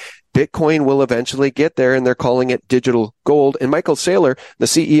globally. Bitcoin will eventually get there, and they're calling it digital gold. And Michael Saylor, the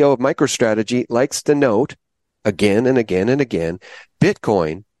CEO of MicroStrategy, likes to note again and again and again,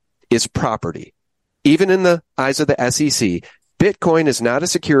 Bitcoin is property. Even in the eyes of the SEC, Bitcoin is not a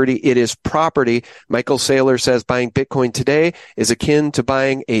security. It is property. Michael Saylor says buying Bitcoin today is akin to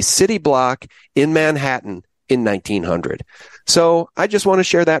buying a city block in Manhattan in 1900. So I just want to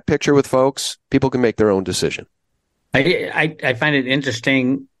share that picture with folks. People can make their own decision. I find it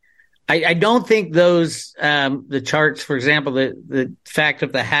interesting. I don't think those the charts, for example, the fact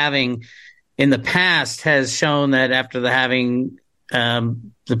of the halving in the past has shown that after the halving,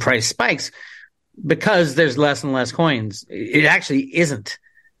 the price spikes because there's less and less coins. It actually isn't.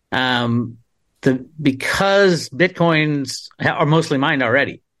 Because Bitcoins are mostly mined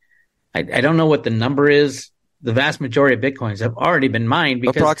already. I don't know what the number is. The vast majority of Bitcoins have already been mined.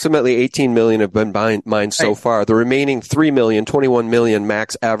 Because approximately 18 million have been mined so far. The remaining 3 million, 21 million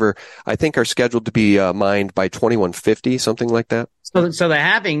max ever, I think are scheduled to be mined by 2150, something like that. So the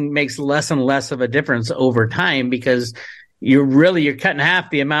halving makes less and less of a difference over time because you're cutting half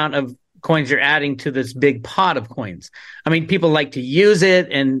the amount of coins you're adding to this big pot of coins. I mean, people like to use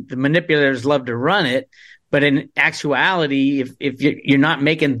it and the manipulators love to run it. But in actuality, if you're not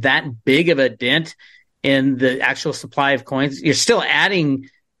making that big of a dent in the actual supply of coins, you're still adding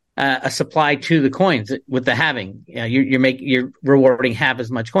a supply to the coins with the halving. You're rewarding half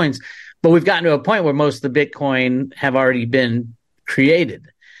as much coins, but we've gotten to a point where most of the Bitcoin have already been created.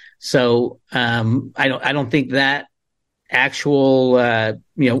 So I don't think that actual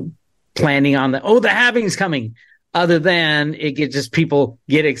planning on the halving's coming, other than it gets just people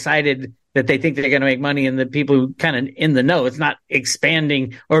get excited that they think they're going to make money, and the people who kind of in the know, it's not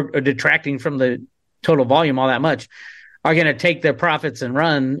expanding or detracting from the total volume all that much, are going to take their profits and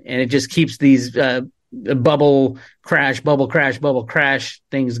run, and it just keeps these bubble crash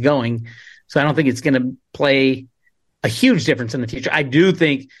things going. So I don't think it's going to play a huge difference in the future. I do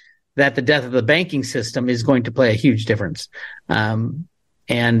think that the death of the banking system is going to play a huge difference.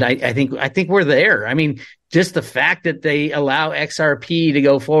 And I think we're there. I mean, just the fact that they allow XRP to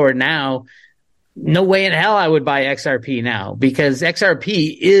go forward now, no way in hell I would buy XRP now, because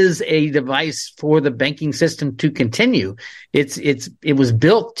XRP is a device for the banking system to continue. It was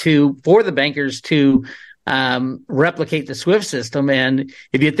built for the bankers to replicate the SWIFT system. And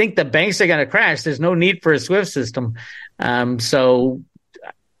if you think the banks are going to crash, there's no need for a SWIFT system. So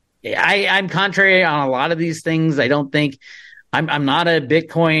I'm contrary on a lot of these things. I don't think I'm not a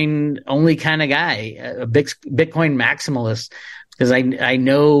Bitcoin only kind of guy, a Bitcoin maximalist, because I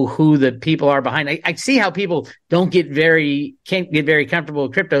know who the people are behind. I see how people can't get very comfortable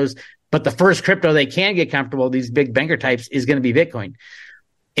with cryptos, but the first crypto they can get comfortable, these big banker types, is going to be Bitcoin.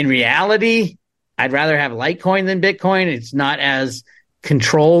 In reality, I'd rather have Litecoin than Bitcoin. It's not as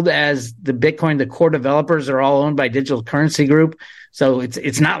controlled as the Bitcoin. The core developers are all owned by Digital Currency Group. So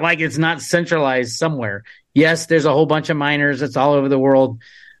it's not like it's not centralized somewhere. Yes, there's a whole bunch of miners. It's all over the world.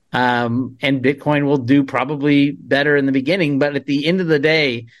 And Bitcoin will do probably better in the beginning. But at the end of the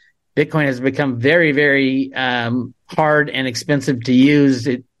day, Bitcoin has become very, very hard and expensive to use.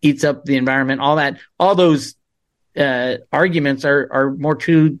 It eats up the environment, all that. All those arguments are more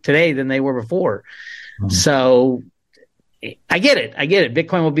true today than they were before. So I get it.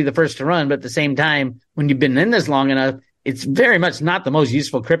 Bitcoin will be the first to run. But at the same time, when you've been in this long enough, it's very much not the most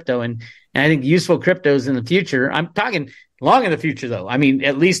useful crypto. And I think useful cryptos in the future, I'm talking long in the future, though. I mean,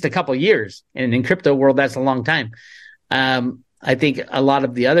 at least a couple of years. And in crypto world, that's a long time. I think a lot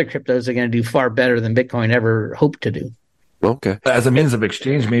of the other cryptos are going to do far better than Bitcoin ever hoped to do. Okay. As a means of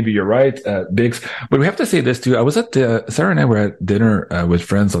exchange, maybe you're right, Biggs. But we have to say this too. I was at Sarah and I were at dinner with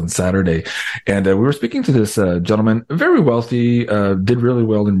friends on Saturday, and we were speaking to this gentleman, very wealthy, did really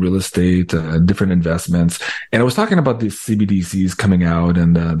well in real estate, different investments. And I was talking about these CBDCs coming out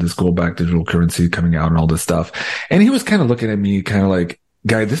and this gold-backed digital currency coming out and all this stuff. And he was kind of looking at me, kind of like,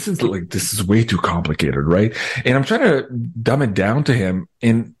 "Guy, this is way too complicated, right?" And I'm trying to dumb it down to him,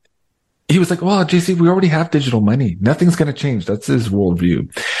 and he was like, "Well, JC, we already have digital money. Nothing's going to change." That's his worldview.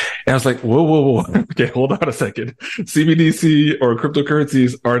 And I was like, whoa. Okay, hold on a second. CBDC or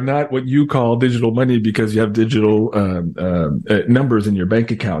cryptocurrencies are not what you call digital money because you have digital numbers in your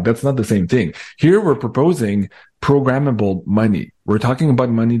bank account. That's not the same thing. Here we're proposing programmable money. We're talking about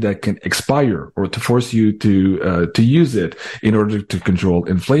money that can expire or to force you to use it in order to control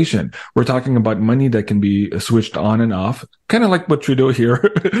inflation. We're talking about money that can be switched on and off, kind of like what Trudeau here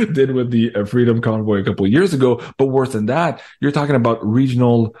did with the Freedom Convoy a couple of years ago. But worse than that, you're talking about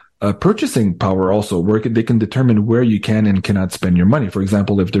regional purchasing power also, where they can determine where you can and cannot spend your money. For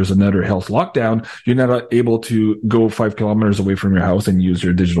example, if there's another health lockdown, you're not able to go 5 kilometers away from your house and use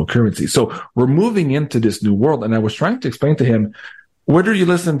your digital currency. So we're moving into this new world. And I was trying to explain to him, whether you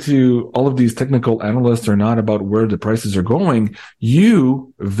listen to all of these technical analysts or not about where the prices are going,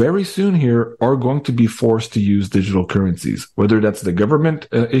 you very soon here are going to be forced to use digital currencies, whether that's the government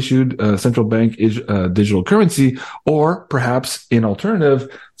issued central bank digital currency, or perhaps in alternative,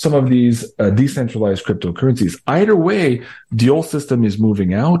 some of these decentralized cryptocurrencies. Either way, the old system is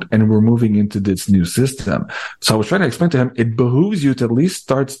moving out and we're moving into this new system. So I was trying to explain to him, it behooves you to at least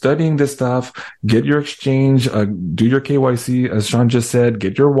start studying this stuff, get your exchange, do your KYC, as Sean just said,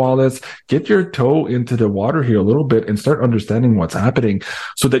 get your wallets, get your toe into the water here a little bit and start understanding what's happening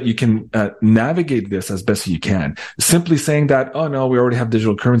so that you can navigate this as best you can. Simply saying that, oh no, we already have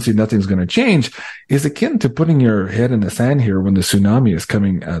digital currency, nothing's going to change, is akin to putting your head in the sand here when the tsunami is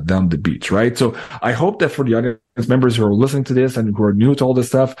coming down the beach, right? So I hope that for the audience members who are listening to this and who are new to all this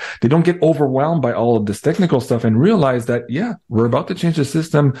stuff, they don't get overwhelmed by all of this technical stuff and realize that, yeah, we're about to change the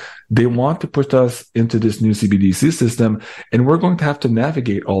system. They want to put us into this new CBDC system, and we're going to have to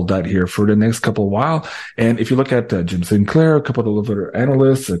navigate all that here for the next couple of while. And if you look at Jim Sinclair, a couple of other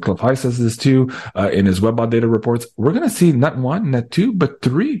analysts, Cliff High says this too, in his WebBot data reports, we're going to see not one, not two, but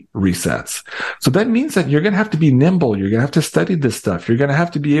 3 resets. So that means that you're going to have to be nimble. You're going to have to study this stuff. You're going to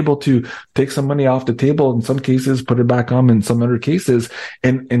have to be able to take some money off the table in some cases, put it back on in some other cases,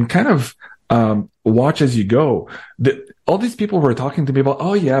 and kind of watch as you go. All these people were talking to me about,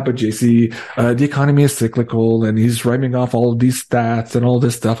 oh yeah, but JC, the economy is cyclical, and he's rhyming off all of these stats and all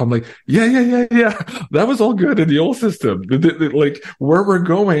this stuff. I'm like, yeah. That was all good in the old system. Like where we're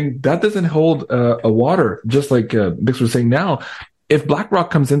going, that doesn't hold a water, just like Bix was saying now. If BlackRock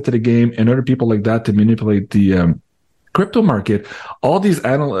comes into the game and other people like that to manipulate the crypto market, all these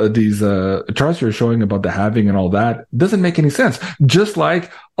charts you're showing about the halving and all that doesn't make any sense. Just like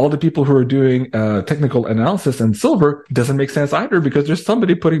all the people who are doing technical analysis and silver doesn't make sense either, because there's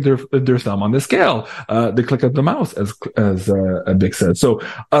somebody putting their thumb on the scale, the click of the mouse, as Vic said. So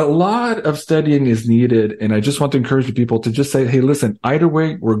a lot of studying is needed, and I just want to encourage people to just say, hey, listen, either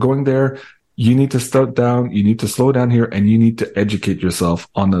way, we're going there. You need to start down, you need to slow down here, and you need to educate yourself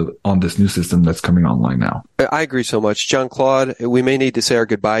on this new system that's coming online now. I agree so much. Jean-Claude, we may need to say our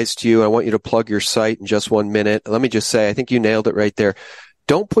goodbyes to you. I want you to plug your site in just 1 minute. Let me just say, I think you nailed it right there.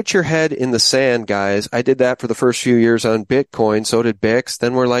 Don't put your head in the sand, guys. I did that for the first few years on Bitcoin. So did Bix.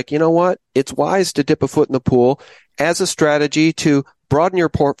 Then we're like, you know what? It's wise to dip a foot in the pool as a strategy to broaden your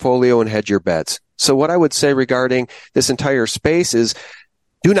portfolio and hedge your bets. So what I would say regarding this entire space is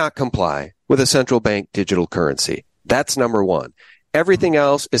do not comply with a central bank digital currency. That's number one. Everything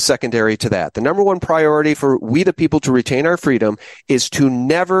else is secondary to that. The number one priority for we the people to retain our freedom is to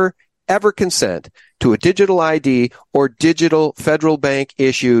never, ever consent to a digital ID or digital central bank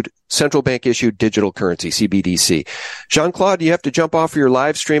issued digital currency, CBDC. Jean-Claude, you have to jump off your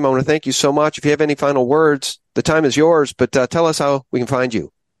live stream. I want to thank you so much. If you have any final words, the time is yours, but tell us how we can find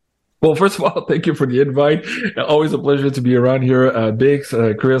you. Well, first of all, thank you for the invite. Always a pleasure to be around here. Biggs,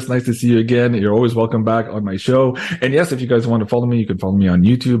 Chris, nice to see you again. You're always welcome back on my show. And yes, if you guys want to follow me, you can follow me on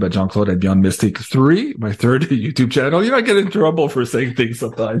YouTube at Jean-Claude at Beyond Mystic 3, my third YouTube channel. You know, I get in trouble for saying things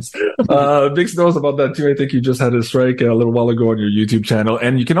sometimes. Biggs knows about that too. I think you just had a strike a little while ago on your YouTube channel.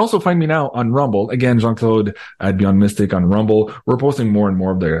 And you can also find me now on Rumble. Again, Jean-Claude at Beyond Mystic on Rumble. We're posting more and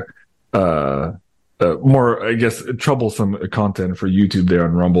more of the, more, I guess, troublesome content for YouTube there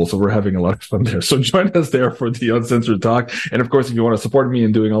on Rumble. So we're having a lot of fun there. So join us there for the Uncensored Talk. And of course, if you want to support me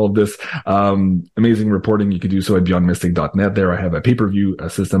in doing all of this amazing reporting, you can do so at beyondmystic.net. There I have a pay-per-view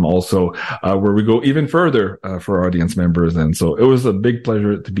system also where we go even further for our audience members. And so it was a big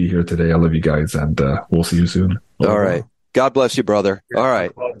pleasure to be here today. I love you guys, and we'll see you soon. All right. God bless you, brother. All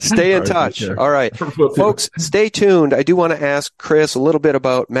right. Stay in touch. All right. Folks, stay tuned. I do want to ask Chris a little bit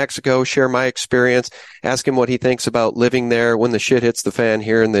about Mexico, share my experience, ask him what he thinks about living there when the shit hits the fan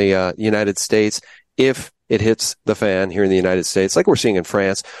here in the United States, if it hits the fan here in the United States, like we're seeing in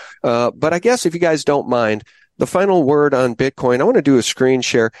France. But I guess if you guys don't mind, the final word on Bitcoin, I want to do a screen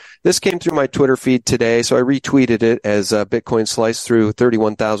share. This came through my Twitter feed today, so I retweeted it as Bitcoin sliced through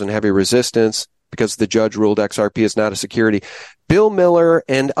 31,000 heavy resistance, because the judge ruled XRP is not a security. Bill Miller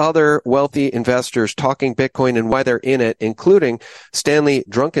and other wealthy investors talking Bitcoin and why they're in it, including Stanley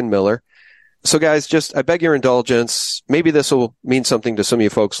Druckenmiller. So guys, I beg your indulgence. Maybe this will mean something to some of you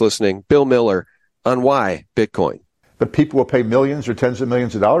folks listening. Bill Miller on why Bitcoin. But people will pay millions or tens of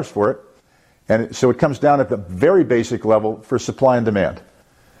millions of dollars for it. And so it comes down at the very basic level for supply and demand.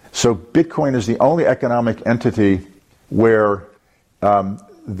 So Bitcoin is the only economic entity where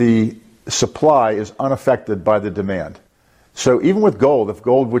the supply is unaffected by the demand. So even with gold, if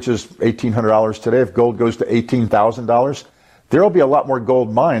gold, which is $1,800 today, if gold goes to $18,000, there will be a lot more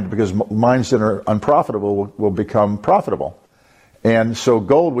gold mined, because mines that are unprofitable will become profitable. And so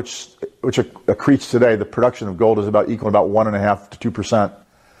gold, which accretes today, the production of gold is equal about 1.5% to 2%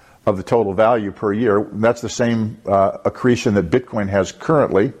 of the total value per year. That's the same accretion that Bitcoin has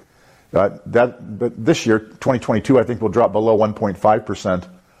currently. But this year, 2022, I think will drop below 1.5%.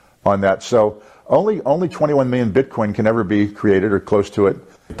 on that. So only 21 million Bitcoin can ever be created or close to it.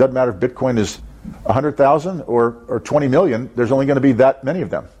 It doesn't matter if Bitcoin is 100,000 or 20 million, there's only going to be that many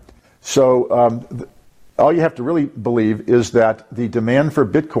of them. So all you have to really believe is that the demand for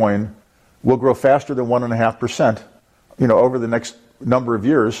Bitcoin will grow faster than 1.5%, over the next number of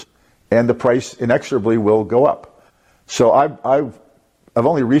years, and the price inexorably will go up. So I've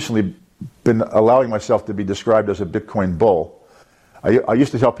only recently been allowing myself to be described as a Bitcoin bull. I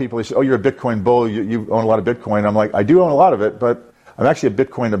used to tell people, they say, oh, you're a Bitcoin bull, you own a lot of Bitcoin. I'm like, I do own a lot of it, but I'm actually a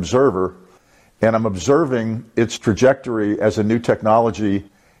Bitcoin observer, and I'm observing its trajectory as a new technology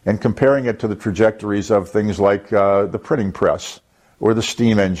and comparing it to the trajectories of things like the printing press, or the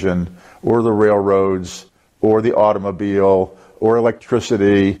steam engine, or the railroads, or the automobile, or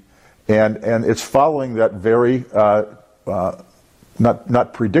electricity, and it's following that very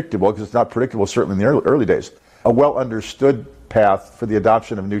not predictable, because it's not predictable certainly in the early days, a well understood path for the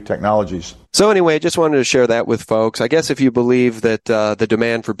adoption of new technologies. So anyway, I just wanted to share that with folks. I guess if you believe that the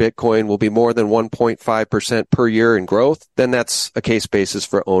demand for Bitcoin will be more than 1.5% per year in growth, then that's a case basis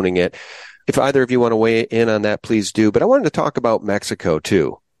for owning it. If either of you want to weigh in on that, please do. But I wanted to talk about Mexico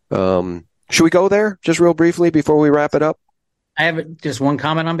too. Should we go there just real briefly before we wrap it up? I have just one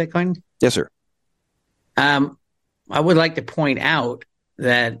comment on Bitcoin. Yes, sir. I would like to point out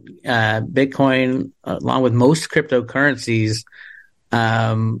that Bitcoin, along with most cryptocurrencies,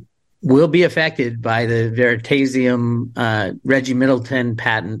 will be affected by the Veritasium Reggie Middleton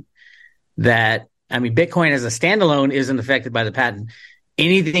patent. Bitcoin as a standalone isn't affected by the patent.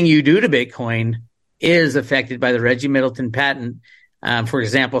 Anything you do to Bitcoin is affected by the Reggie Middleton patent. For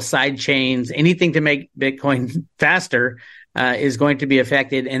example, side chains, anything to make Bitcoin faster is going to be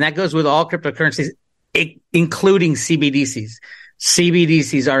affected. And that goes with all cryptocurrencies, including CBDCs.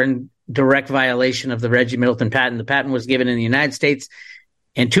 CBDCs are in direct violation of the Reggie Middleton patent. The patent was given in the United States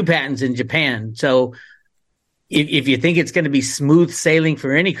and 2 patents in Japan. So if you think it's going to be smooth sailing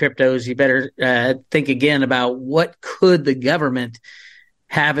for any cryptos, you better think again about what could the government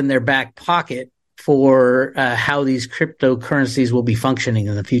have in their back pocket for how these cryptocurrencies will be functioning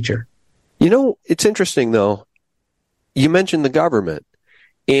in the future. It's interesting, though. You mentioned the government,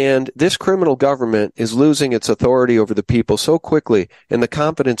 and this criminal government is losing its authority over the people so quickly and the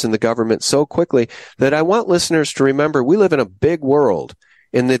confidence in the government so quickly that I want listeners to remember we live in a big world.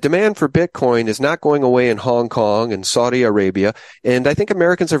 And the demand for Bitcoin is not going away in Hong Kong and Saudi Arabia. And I think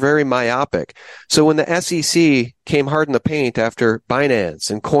Americans are very myopic. So when the SEC came hard in the paint after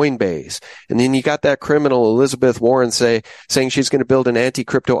Binance and Coinbase, and then you got that criminal Elizabeth Warren saying she's going to build an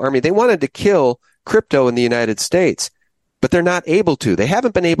anti-crypto army, they wanted to kill crypto in the United States. But they're not able to. They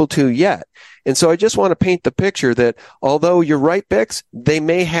haven't been able to yet. And so I just want to paint the picture that although you're right, Bix, they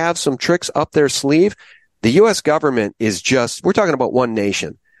may have some tricks up their sleeve. The U.S. government is we're talking about one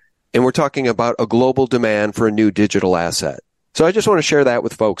nation, and we're talking about a global demand for a new digital asset. So I just want to share that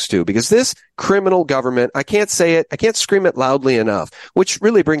with folks too, because this criminal government, I can't say it, I can't scream it loudly enough, which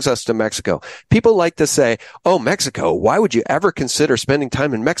really brings us to Mexico. People like to say, oh, Mexico, why would you ever consider spending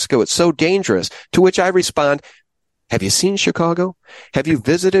time in Mexico? It's so dangerous. To which I respond, have you seen Chicago? Have you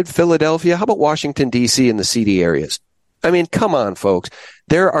visited Philadelphia? How about Washington, D.C. and the seedy areas? I mean, come on, folks.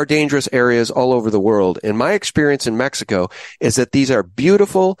 There are dangerous areas all over the world. And my experience in Mexico is that these are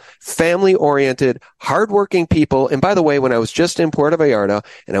beautiful, family-oriented, hardworking people. And by the way, when I was just in Puerto Vallarta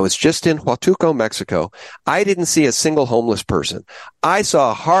and I was just in Huatulco, Mexico, I didn't see a single homeless person. I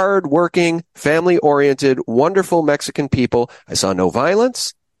saw hardworking, family-oriented, wonderful Mexican people. I saw no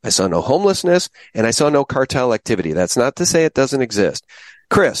violence. I saw no homelessness. And I saw no cartel activity. That's not to say it doesn't exist.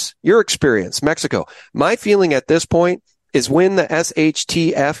 Chris, your experience, Mexico. My feeling at this point is when the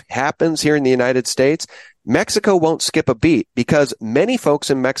SHTF happens here in the United States, Mexico won't skip a beat because many folks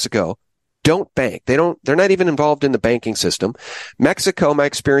in Mexico don't bank. They're not even involved in the banking system. Mexico, my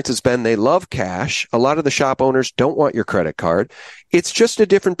experience has been they love cash. A lot of the shop owners don't want your credit card. It's just a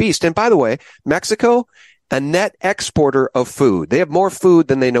different beast. And by the way, Mexico, a net exporter of food. They have more food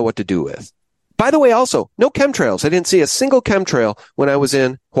than they know what to do with. By the way, also, no chemtrails. I didn't see a single chemtrail when I was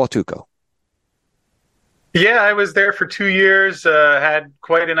in Huatulco. Yeah, I was there for 2 years, had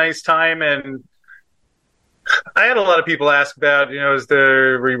quite a nice time, and I had a lot of people ask about,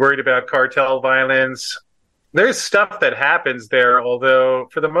 were you worried about cartel violence? There's stuff that happens there, although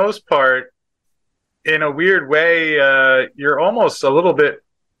for the most part, in a weird way, you're almost a little bit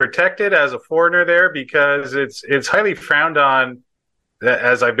protected as a foreigner there because it's highly frowned on,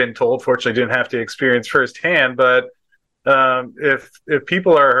 as I've been told. Fortunately, didn't have to experience firsthand, but if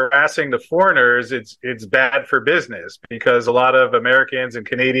people are harassing the foreigners, it's bad for business because a lot of Americans and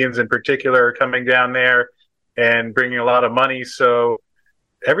Canadians in particular are coming down there and bringing a lot of money. So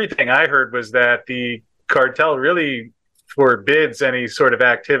everything I heard was that the cartel really forbids any sort of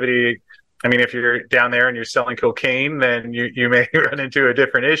activity. I mean, if you're down there and you're selling cocaine, then you may run into a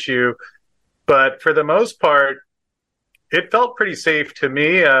different issue. But for the most part, it felt pretty safe to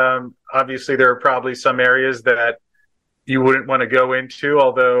me. Obviously, there are probably some areas that you wouldn't want to go into,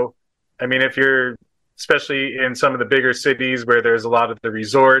 although, I mean, if you're, especially in some of the bigger cities where there's a lot of the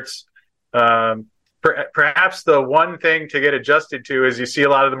resorts, perhaps the one thing to get adjusted to is you see a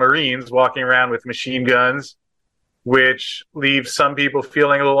lot of the Marines walking around with machine guns, which leaves some people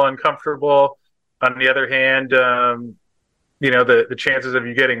feeling a little uncomfortable. On the other hand, the chances of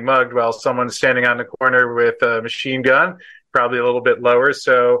you getting mugged while someone's standing on the corner with a machine gun, probably a little bit lower.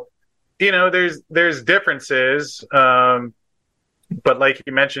 So, there's differences. But like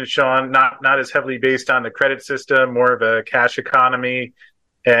you mentioned, Sean, not as heavily based on the credit system, more of a cash economy.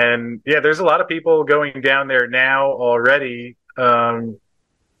 And yeah, there's a lot of people going down there now already,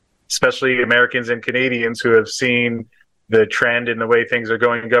 especially Americans and Canadians who have seen the trend in the way things are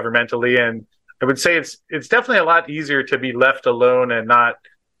going governmentally. And I would say it's definitely a lot easier to be left alone and not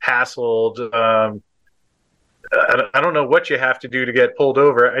hassled. I don't know what you have to do to get pulled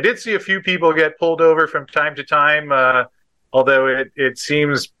over. I did see a few people get pulled over from time to time, although it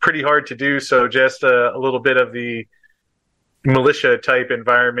seems pretty hard to do so. Just a little bit of the militia type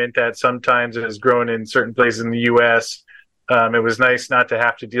environment that sometimes has grown in certain places in the U.S. It was nice not to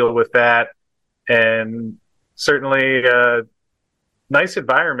have to deal with that, and certainly nice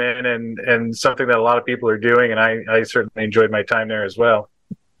environment and something that a lot of people are doing. And I certainly enjoyed my time there as well.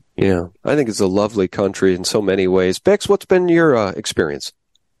 Yeah, I think it's a lovely country in so many ways. Bix, what's been your experience?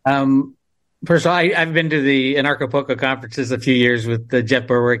 First of all, I've been to the Anarcho-Poco conferences a few years with Jeff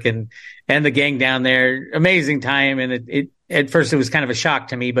Berwick and the gang down there. Amazing time. And it at first it was kind of a shock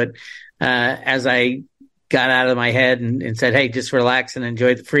to me, but as I got out of my head and said, hey, just relax and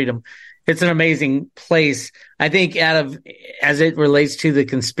enjoy the freedom, it's an amazing place. I think as it relates to the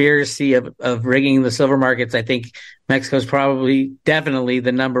conspiracy of rigging the silver markets, I think Mexico's probably definitely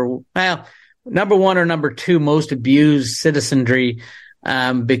the number one or number two most abused citizenry,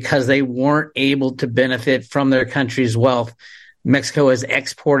 because they weren't able to benefit from their country's wealth. Mexico has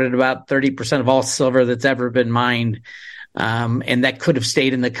exported about 30% of all silver that's ever been mined. And that could have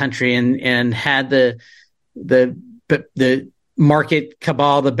stayed in the country and had the market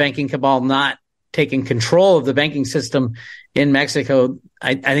cabal, the banking cabal, not taken control of the banking system in Mexico.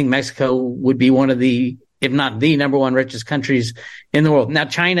 I think Mexico would be one of the, if not the number one richest countries in the world. Now,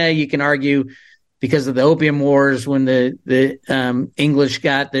 China, you can argue, because of the opium wars, when the English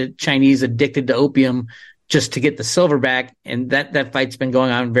got the Chinese addicted to opium just to get the silver back, and that fight's been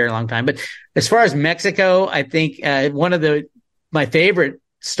going on a very long time. But as far as Mexico, I think one of my favorite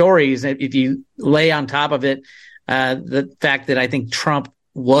stories, if you lay on top of it, the fact that I think Trump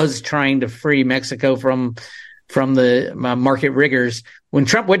was trying to free Mexico from the market riggers. When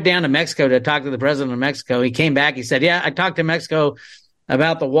Trump went down to Mexico to talk to the president of Mexico, he came back. He said, I talked to Mexico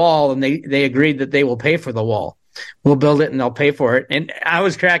about the wall, and they agreed that they will pay for the wall. We'll build it and they'll pay for it. And I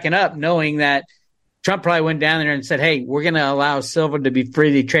was cracking up knowing that Trump probably went down there and said, hey, we're going to allow silver to be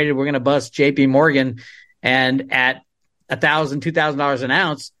freely traded. We're going to bust JP Morgan. And at $1,000, $2,000 an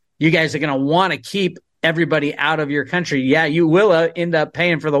ounce, you guys are going to want to keep everybody out of your country. Yeah, you will end up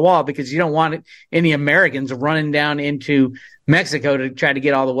paying for the wall because you don't want any Americans running down into Mexico to try to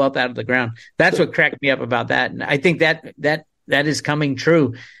get all the wealth out of the ground. That's what cracked me up about that. And I think that is coming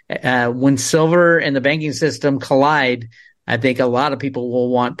true. When silver and the banking system collide, I think a lot of people will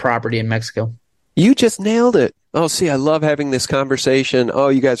want property in Mexico. You just nailed it. Oh, see, I love having this conversation. Oh,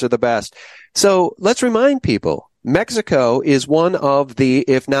 you guys are the best. So let's remind people, Mexico is one of the,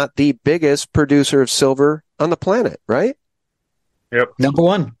 if not the biggest producer of silver on the planet, right? Yep. Number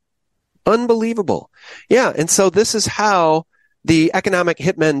one. Unbelievable. Yeah. And so this is how the economic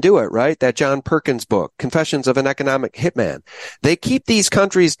hitmen do it, right? That John Perkins book, Confessions of an Economic Hitman. They keep these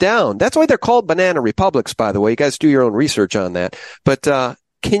countries down. That's why they're called banana republics, by the way. You guys do your own research on that. But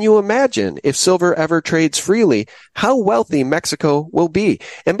can you imagine if silver ever trades freely, how wealthy Mexico will be?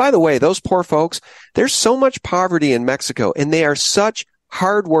 And by the way, those poor folks, there's so much poverty in Mexico, and they are such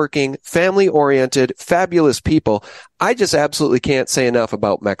hardworking, family-oriented, fabulous people. I just absolutely can't say enough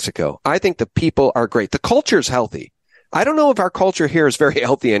about Mexico. I think the people are great. The culture's healthy. I don't know if our culture here is very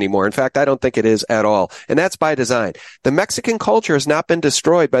healthy anymore. In fact, I don't think it is at all. And that's by design. The Mexican culture has not been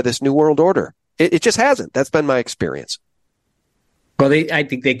destroyed by this New World Order. It just hasn't. That's been my experience. Well, I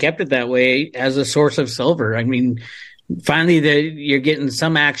think they kept it that way as a source of silver. I mean, finally, you're getting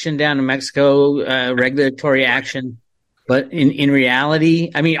some action down in Mexico, regulatory action. But in reality,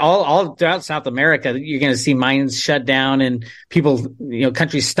 I mean, all throughout South America, you're going to see mines shut down and people,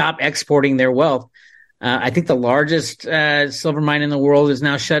 countries stop exporting their wealth. I think the largest silver mine in the world is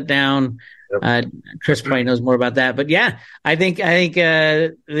now shut down. Yep. Chris probably knows more about that, but yeah, I think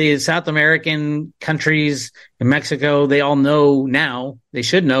the South American countries in Mexico, they all know now. They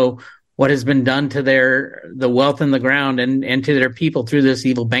should know what has been done to the wealth in the ground and to their people through this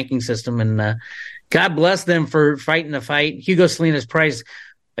evil banking system. And God bless them for fighting the fight. Hugo Salinas Price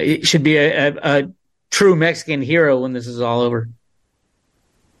should be a true Mexican hero when this is all over.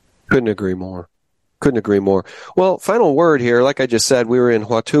 Couldn't agree more. Well, final word here. Like I just said, we were in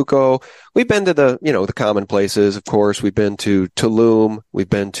Huatulco. We've been to the common places, of course. We've been to Tulum. We've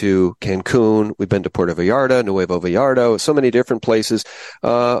been to Cancun. We've been to Puerto Vallarta, Nuevo Vallarta, so many different places. We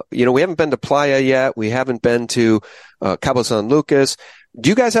haven't been to Playa yet. We haven't been to Cabo San Lucas. Do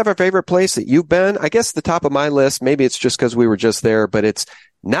you guys have a favorite place that you've been? I guess the top of my list, maybe it's just because we were just there, but it's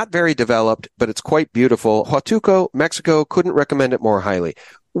not very developed, but it's quite beautiful. Huatulco, Mexico, couldn't recommend it more highly.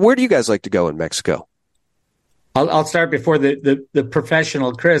 Where do you guys like to go in Mexico? I'll start before the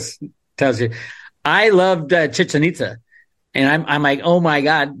professional Chris tells you. I loved Chichen Itza, and I'm like, oh my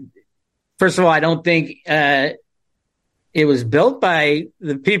God. First of all, I don't think it was built by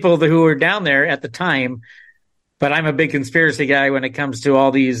the people who were down there at the time, but I'm a big conspiracy guy when it comes to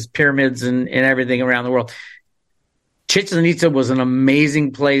all these pyramids and everything around the world. Chichen Itza was an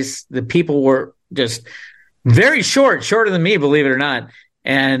amazing place. The people were just Very shorter than me, believe it or not.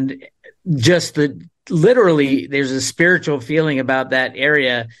 And just literally, there's a spiritual feeling about that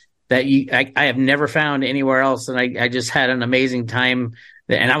area that I have never found anywhere else. And I just had an amazing time.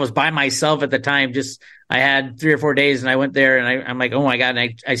 And I was by myself at the time. I had 3 or 4 days, and I went there, and I'm like, oh my God.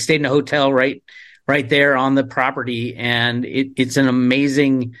 And I stayed in a hotel right there on the property. And it's an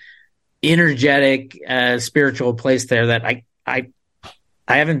amazing, energetic, spiritual place there that I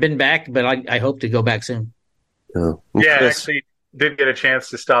haven't been back, but I hope to go back soon. Yeah, actually did get a chance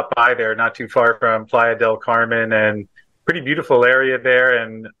to stop by there, not too far from Playa del Carmen, and pretty beautiful area there.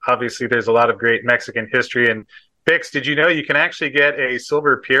 And obviously there's a lot of great Mexican history. And Bix, did you know you can actually get a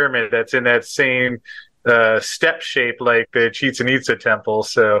silver pyramid that's in that same step shape like the Chichen Itza temple?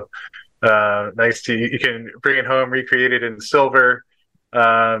 So you can bring it home, recreate it in silver.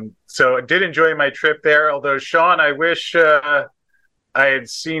 So I did enjoy my trip there. Although, Sean, I wish I had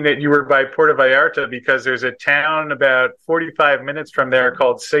seen that you were by Puerto Vallarta, because there's a town about 45 minutes from there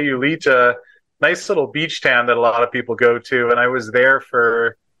called Sayulita, nice little beach town that a lot of people go to. And I was there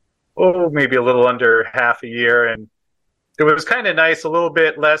for, maybe a little under half a year. And it was kind of nice, a little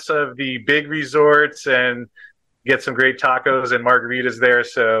bit less of the big resorts, and get some great tacos and margaritas there.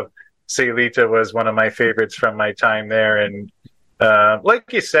 So Sayulita was one of my favorites from my time there. And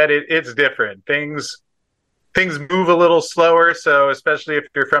like you said, it's different. Things move a little slower. So especially if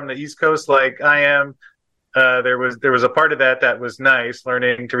you're from the East Coast like I am, there was a part of that was nice,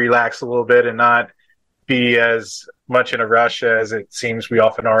 learning to relax a little bit and not be as much in a rush as it seems we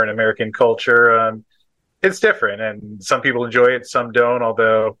often are in American culture. It's different, and some people enjoy it, some don't,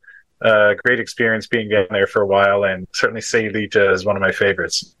 although great experience being down there for a while, and certainly Sayulita is one of my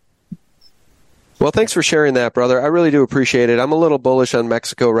favorites. Well, thanks for sharing that, brother. I really do appreciate it. I'm a little bullish on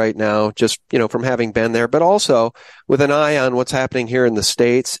Mexico right now, just, from having been there, but also with an eye on what's happening here in the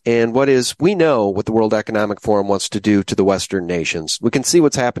States and we know what the World Economic Forum wants to do to the Western nations. We can see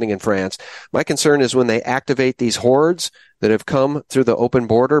what's happening in France. My concern is when they activate these hordes that have come through the open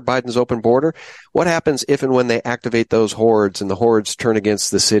border, Biden's open border, what happens if and when they activate those hordes and the hordes turn against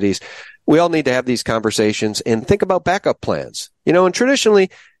the cities? We all need to have these conversations and think about backup plans. And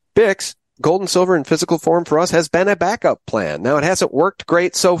traditionally, Bix, gold and silver in physical form for us has been a backup plan. Now, it hasn't worked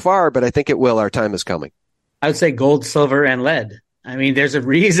great so far, but I think it will. Our time is coming. I would say gold, silver, and lead. I mean, there's a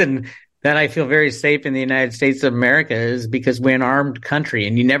reason that I feel very safe in the United States of America is because we're an armed country,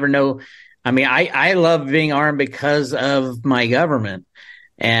 and you never know. I mean, I love being armed because of my government,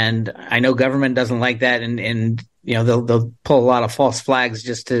 and I know government doesn't like that, and they'll pull a lot of false flags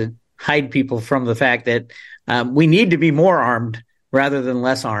just to hide people from the fact that we need to be more armed rather than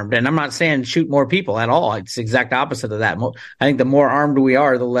less armed. And I'm not saying shoot more people at all. It's the exact opposite of that. I think the more armed we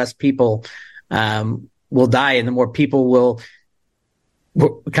are, the less people will die, and the more people will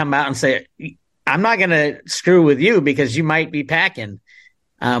come out and say, I'm not going to screw with you because you might be packing.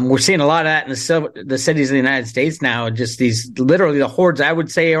 We're seeing a lot of that in the cities of the United States now. Just these, literally the hordes, I would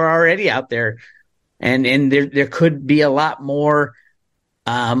say, are already out there. And there could be a lot more.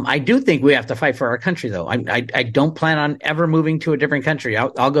 I do think we have to fight for our country, though. I don't plan on ever moving to a different country.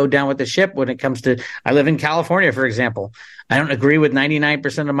 I'll go down with the ship when it comes to. I live in California, for example. I don't agree with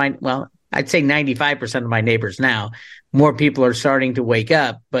 99% of I'd say 95% of my neighbors now. More people are starting to wake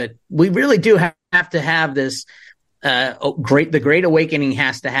up, but we really do have to have this. The great awakening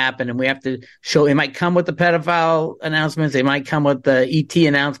has to happen, and we have to show. It might come with the pedophile announcements. It might come with the ET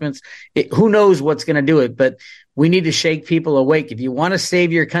announcements. Who knows what's going to do it? But we need to shake people awake. If you want to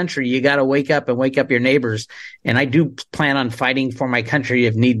save your country, you got to wake up and wake up your neighbors. And I do plan on fighting for my country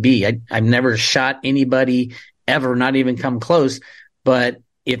if need be. I've never shot anybody ever, not even come close. But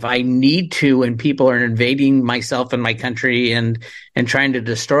if I need to, and people are invading myself and my country and trying to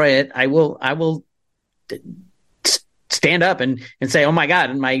destroy it, I will stand up and say, oh my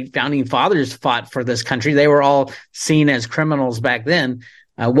God, and my founding fathers fought for this country. They were all seen as criminals back then.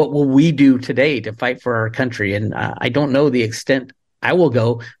 What will we do today to fight for our country? And I don't know the extent I will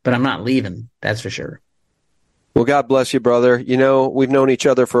go, but I'm not leaving. That's for sure. Well, God bless you, brother. We've known each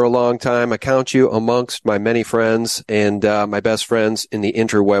other for a long time. I count you amongst my many friends and my best friends in the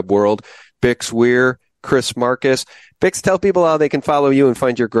interweb world. Bix Weir, Chris Marcus. Bix, tell people how they can follow you and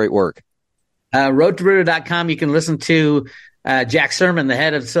find your great work. RoadToRuta.com. You can listen to Jack Sermon, the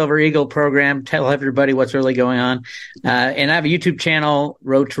head of Silver Eagle program, tell everybody what's really going on. And I have a YouTube channel,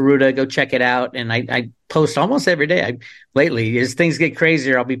 Road to Ruta. Go check it out. And I post almost every day. Lately, as things get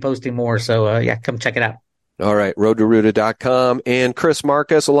crazier, I'll be posting more. So, come check it out. All right, roadtoruta.com. And Chris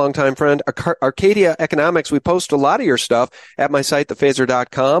Marcus, a longtime friend, Arcadia Economics. We post a lot of your stuff at my site,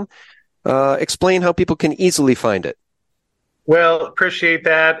 thephaser.com. Explain how people can easily find it. Well, appreciate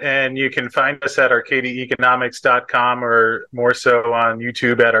that. And you can find us at arcadieconomics.com or more so on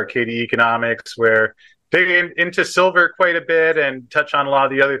YouTube at Arcadia Economics, where dig into silver quite a bit and touch on a lot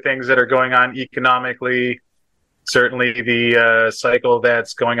of the other things that are going on economically. Certainly the cycle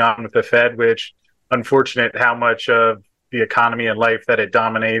that's going on with the Fed, which unfortunate how much of the economy and life that it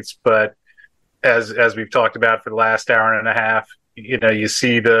dominates. But as we've talked about for the last hour and a half, you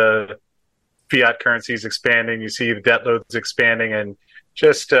see the fiat currencies expanding, you see the debt loads expanding, and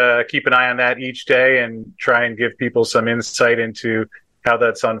just keep an eye on that each day and try and give people some insight into how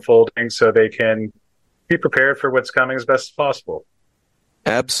that's unfolding so they can be prepared for what's coming as best as possible.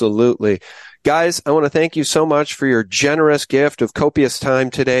 Absolutely. Guys, I want to thank you so much for your generous gift of copious time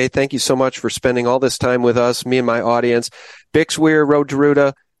today. Thank you so much for spending all this time with us, me and my audience. Bix Weir, Road to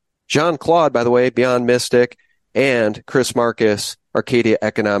Ruta, Jean-Claude, by the way, Beyond Mystic, and Chris Marcus, Arcadia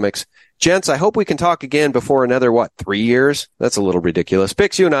Economics. Gents, I hope we can talk again before another, 3 years? That's a little ridiculous.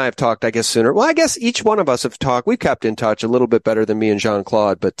 Bix, you and I have talked, I guess, sooner. Well, I guess each one of us have talked. We've kept in touch a little bit better than me and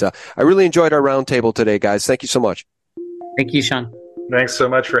Jean-Claude, but I really enjoyed our roundtable today, guys. Thank you so much. Thank you, Sean. Thanks so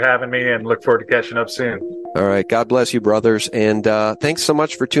much for having me, and look forward to catching up soon. All right. God bless you, brothers. And thanks so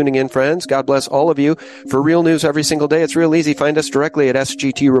much for tuning in, friends. God bless all of you. For real news every single day, it's real easy. Find us directly at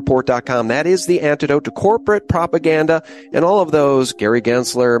sgtreport.com. That is the antidote to corporate propaganda and all of those Gary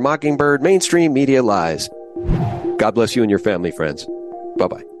Gensler, Mockingbird, mainstream media lies. God bless you and your family, friends.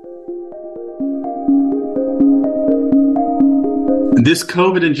 Bye-bye. This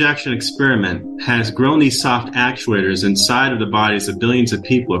COVID injection experiment has grown these soft actuators inside of the bodies of billions of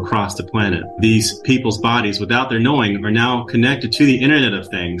people across the planet. These people's bodies, without their knowing, are now connected to the Internet of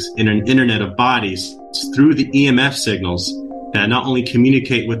Things in an Internet of Bodies through the EMF signals that not only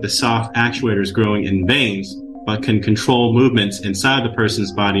communicate with the soft actuators growing in veins, but can control movements inside the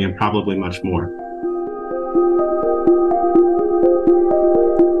person's body and probably much more.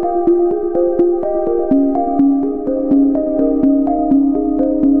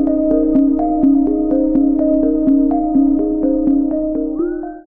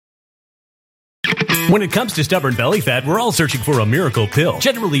 When it comes to stubborn belly fat, we're all searching for a miracle pill.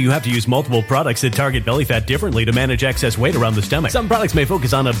 Generally, you have to use multiple products that target belly fat differently to manage excess weight around the stomach. Some products may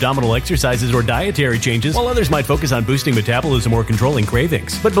focus on abdominal exercises or dietary changes, while others might focus on boosting metabolism or controlling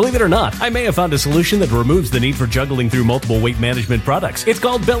cravings. But believe it or not, I may have found a solution that removes the need for juggling through multiple weight management products. It's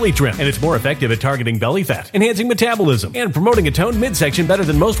called Belly Trim, and it's more effective at targeting belly fat, enhancing metabolism, and promoting a toned midsection better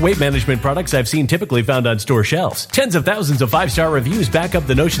than most weight management products I've seen typically found on store shelves. Tens of thousands of 5-star reviews back up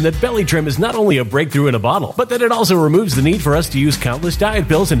the notion that Belly Trim is not only a breakthrough in a bottle, but that it also removes the need for us to use countless diet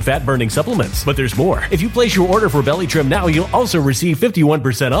pills and fat-burning supplements. But there's more. If you place your order for Belly Trim now, you'll also receive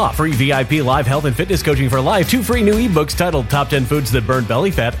 51% off, free VIP live health and fitness coaching for life, 2 free new ebooks titled Top 10 Foods That Burn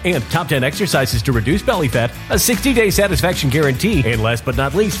Belly Fat and Top 10 Exercises to Reduce Belly Fat, a 60-day satisfaction guarantee, and last but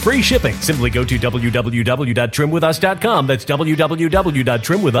not least, free shipping. Simply go to www.trimwithus.com. That's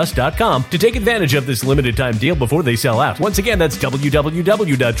www.trimwithus.com to take advantage of this limited time deal before they sell out. Once again, that's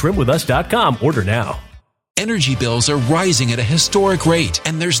www.trimwithus.com. Order now. Energy bills are rising at a historic rate,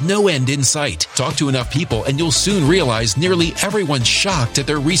 and there's no end in sight. Talk to enough people, and you'll soon realize nearly everyone's shocked at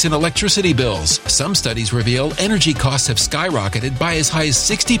their recent electricity bills. Some studies reveal energy costs have skyrocketed by as high as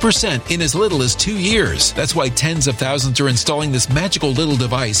 60% in as little as 2 years. That's why tens of thousands are installing this magical little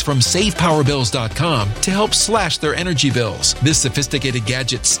device from SavePowerBills.com to help slash their energy bills. This sophisticated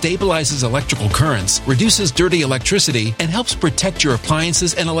gadget stabilizes electrical currents, reduces dirty electricity, and helps protect your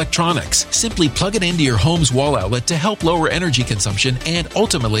appliances and electronics. Simply plug it into your home's wall outlet to help lower energy consumption and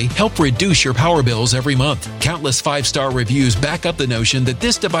ultimately help reduce your power bills every month. Countless 5-star reviews back up the notion that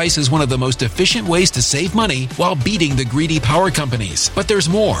this device is one of the most efficient ways to save money while beating the greedy power companies. But there's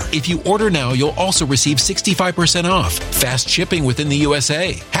more. If you order now, you'll also receive 65% off, fast shipping within the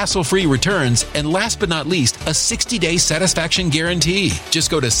USA, hassle-free returns, and last but not least, a 60-day satisfaction guarantee. Just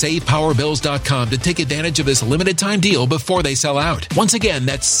go to SavePowerBills.com to take advantage of this limited time deal before they sell out. Once again,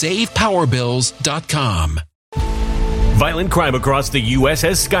 that's SavePowerBills.com. Violent crime across the U.S.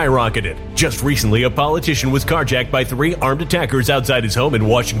 has skyrocketed. Just recently, a politician was carjacked by 3 armed attackers outside his home in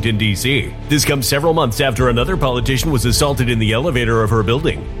Washington, D.C. This comes several months after another politician was assaulted in the elevator of her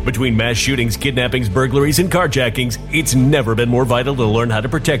building. Between mass shootings, kidnappings, burglaries, and carjackings, it's never been more vital to learn how to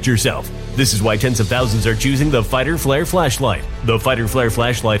protect yourself. This is why tens of thousands are choosing the Fighter Flare flashlight. The Fighter Flare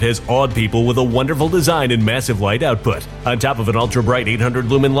flashlight has awed people with a wonderful design and massive light output. On top of an ultra-bright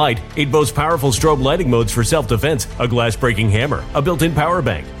 800-lumen light, it boasts powerful strobe lighting modes for self-defense, a glass-breaking hammer, a built-in power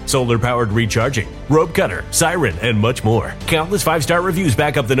bank, solar-powered recharging, rope cutter, siren, and much more. Countless 5-star reviews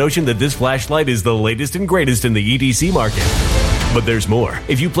back up the notion that this flashlight is the latest and greatest in the EDC market. But there's more.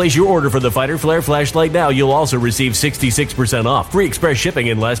 If you place your order for the Fighter Flare flashlight now, you'll also receive 66% off, free express shipping,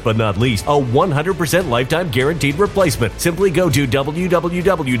 and last but not least, a 100% lifetime guaranteed replacement. Simply go to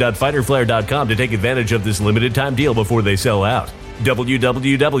www.fighterflare.com to take advantage of this limited time deal before they sell out.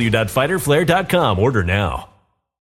 www.fighterflare.com. Order now.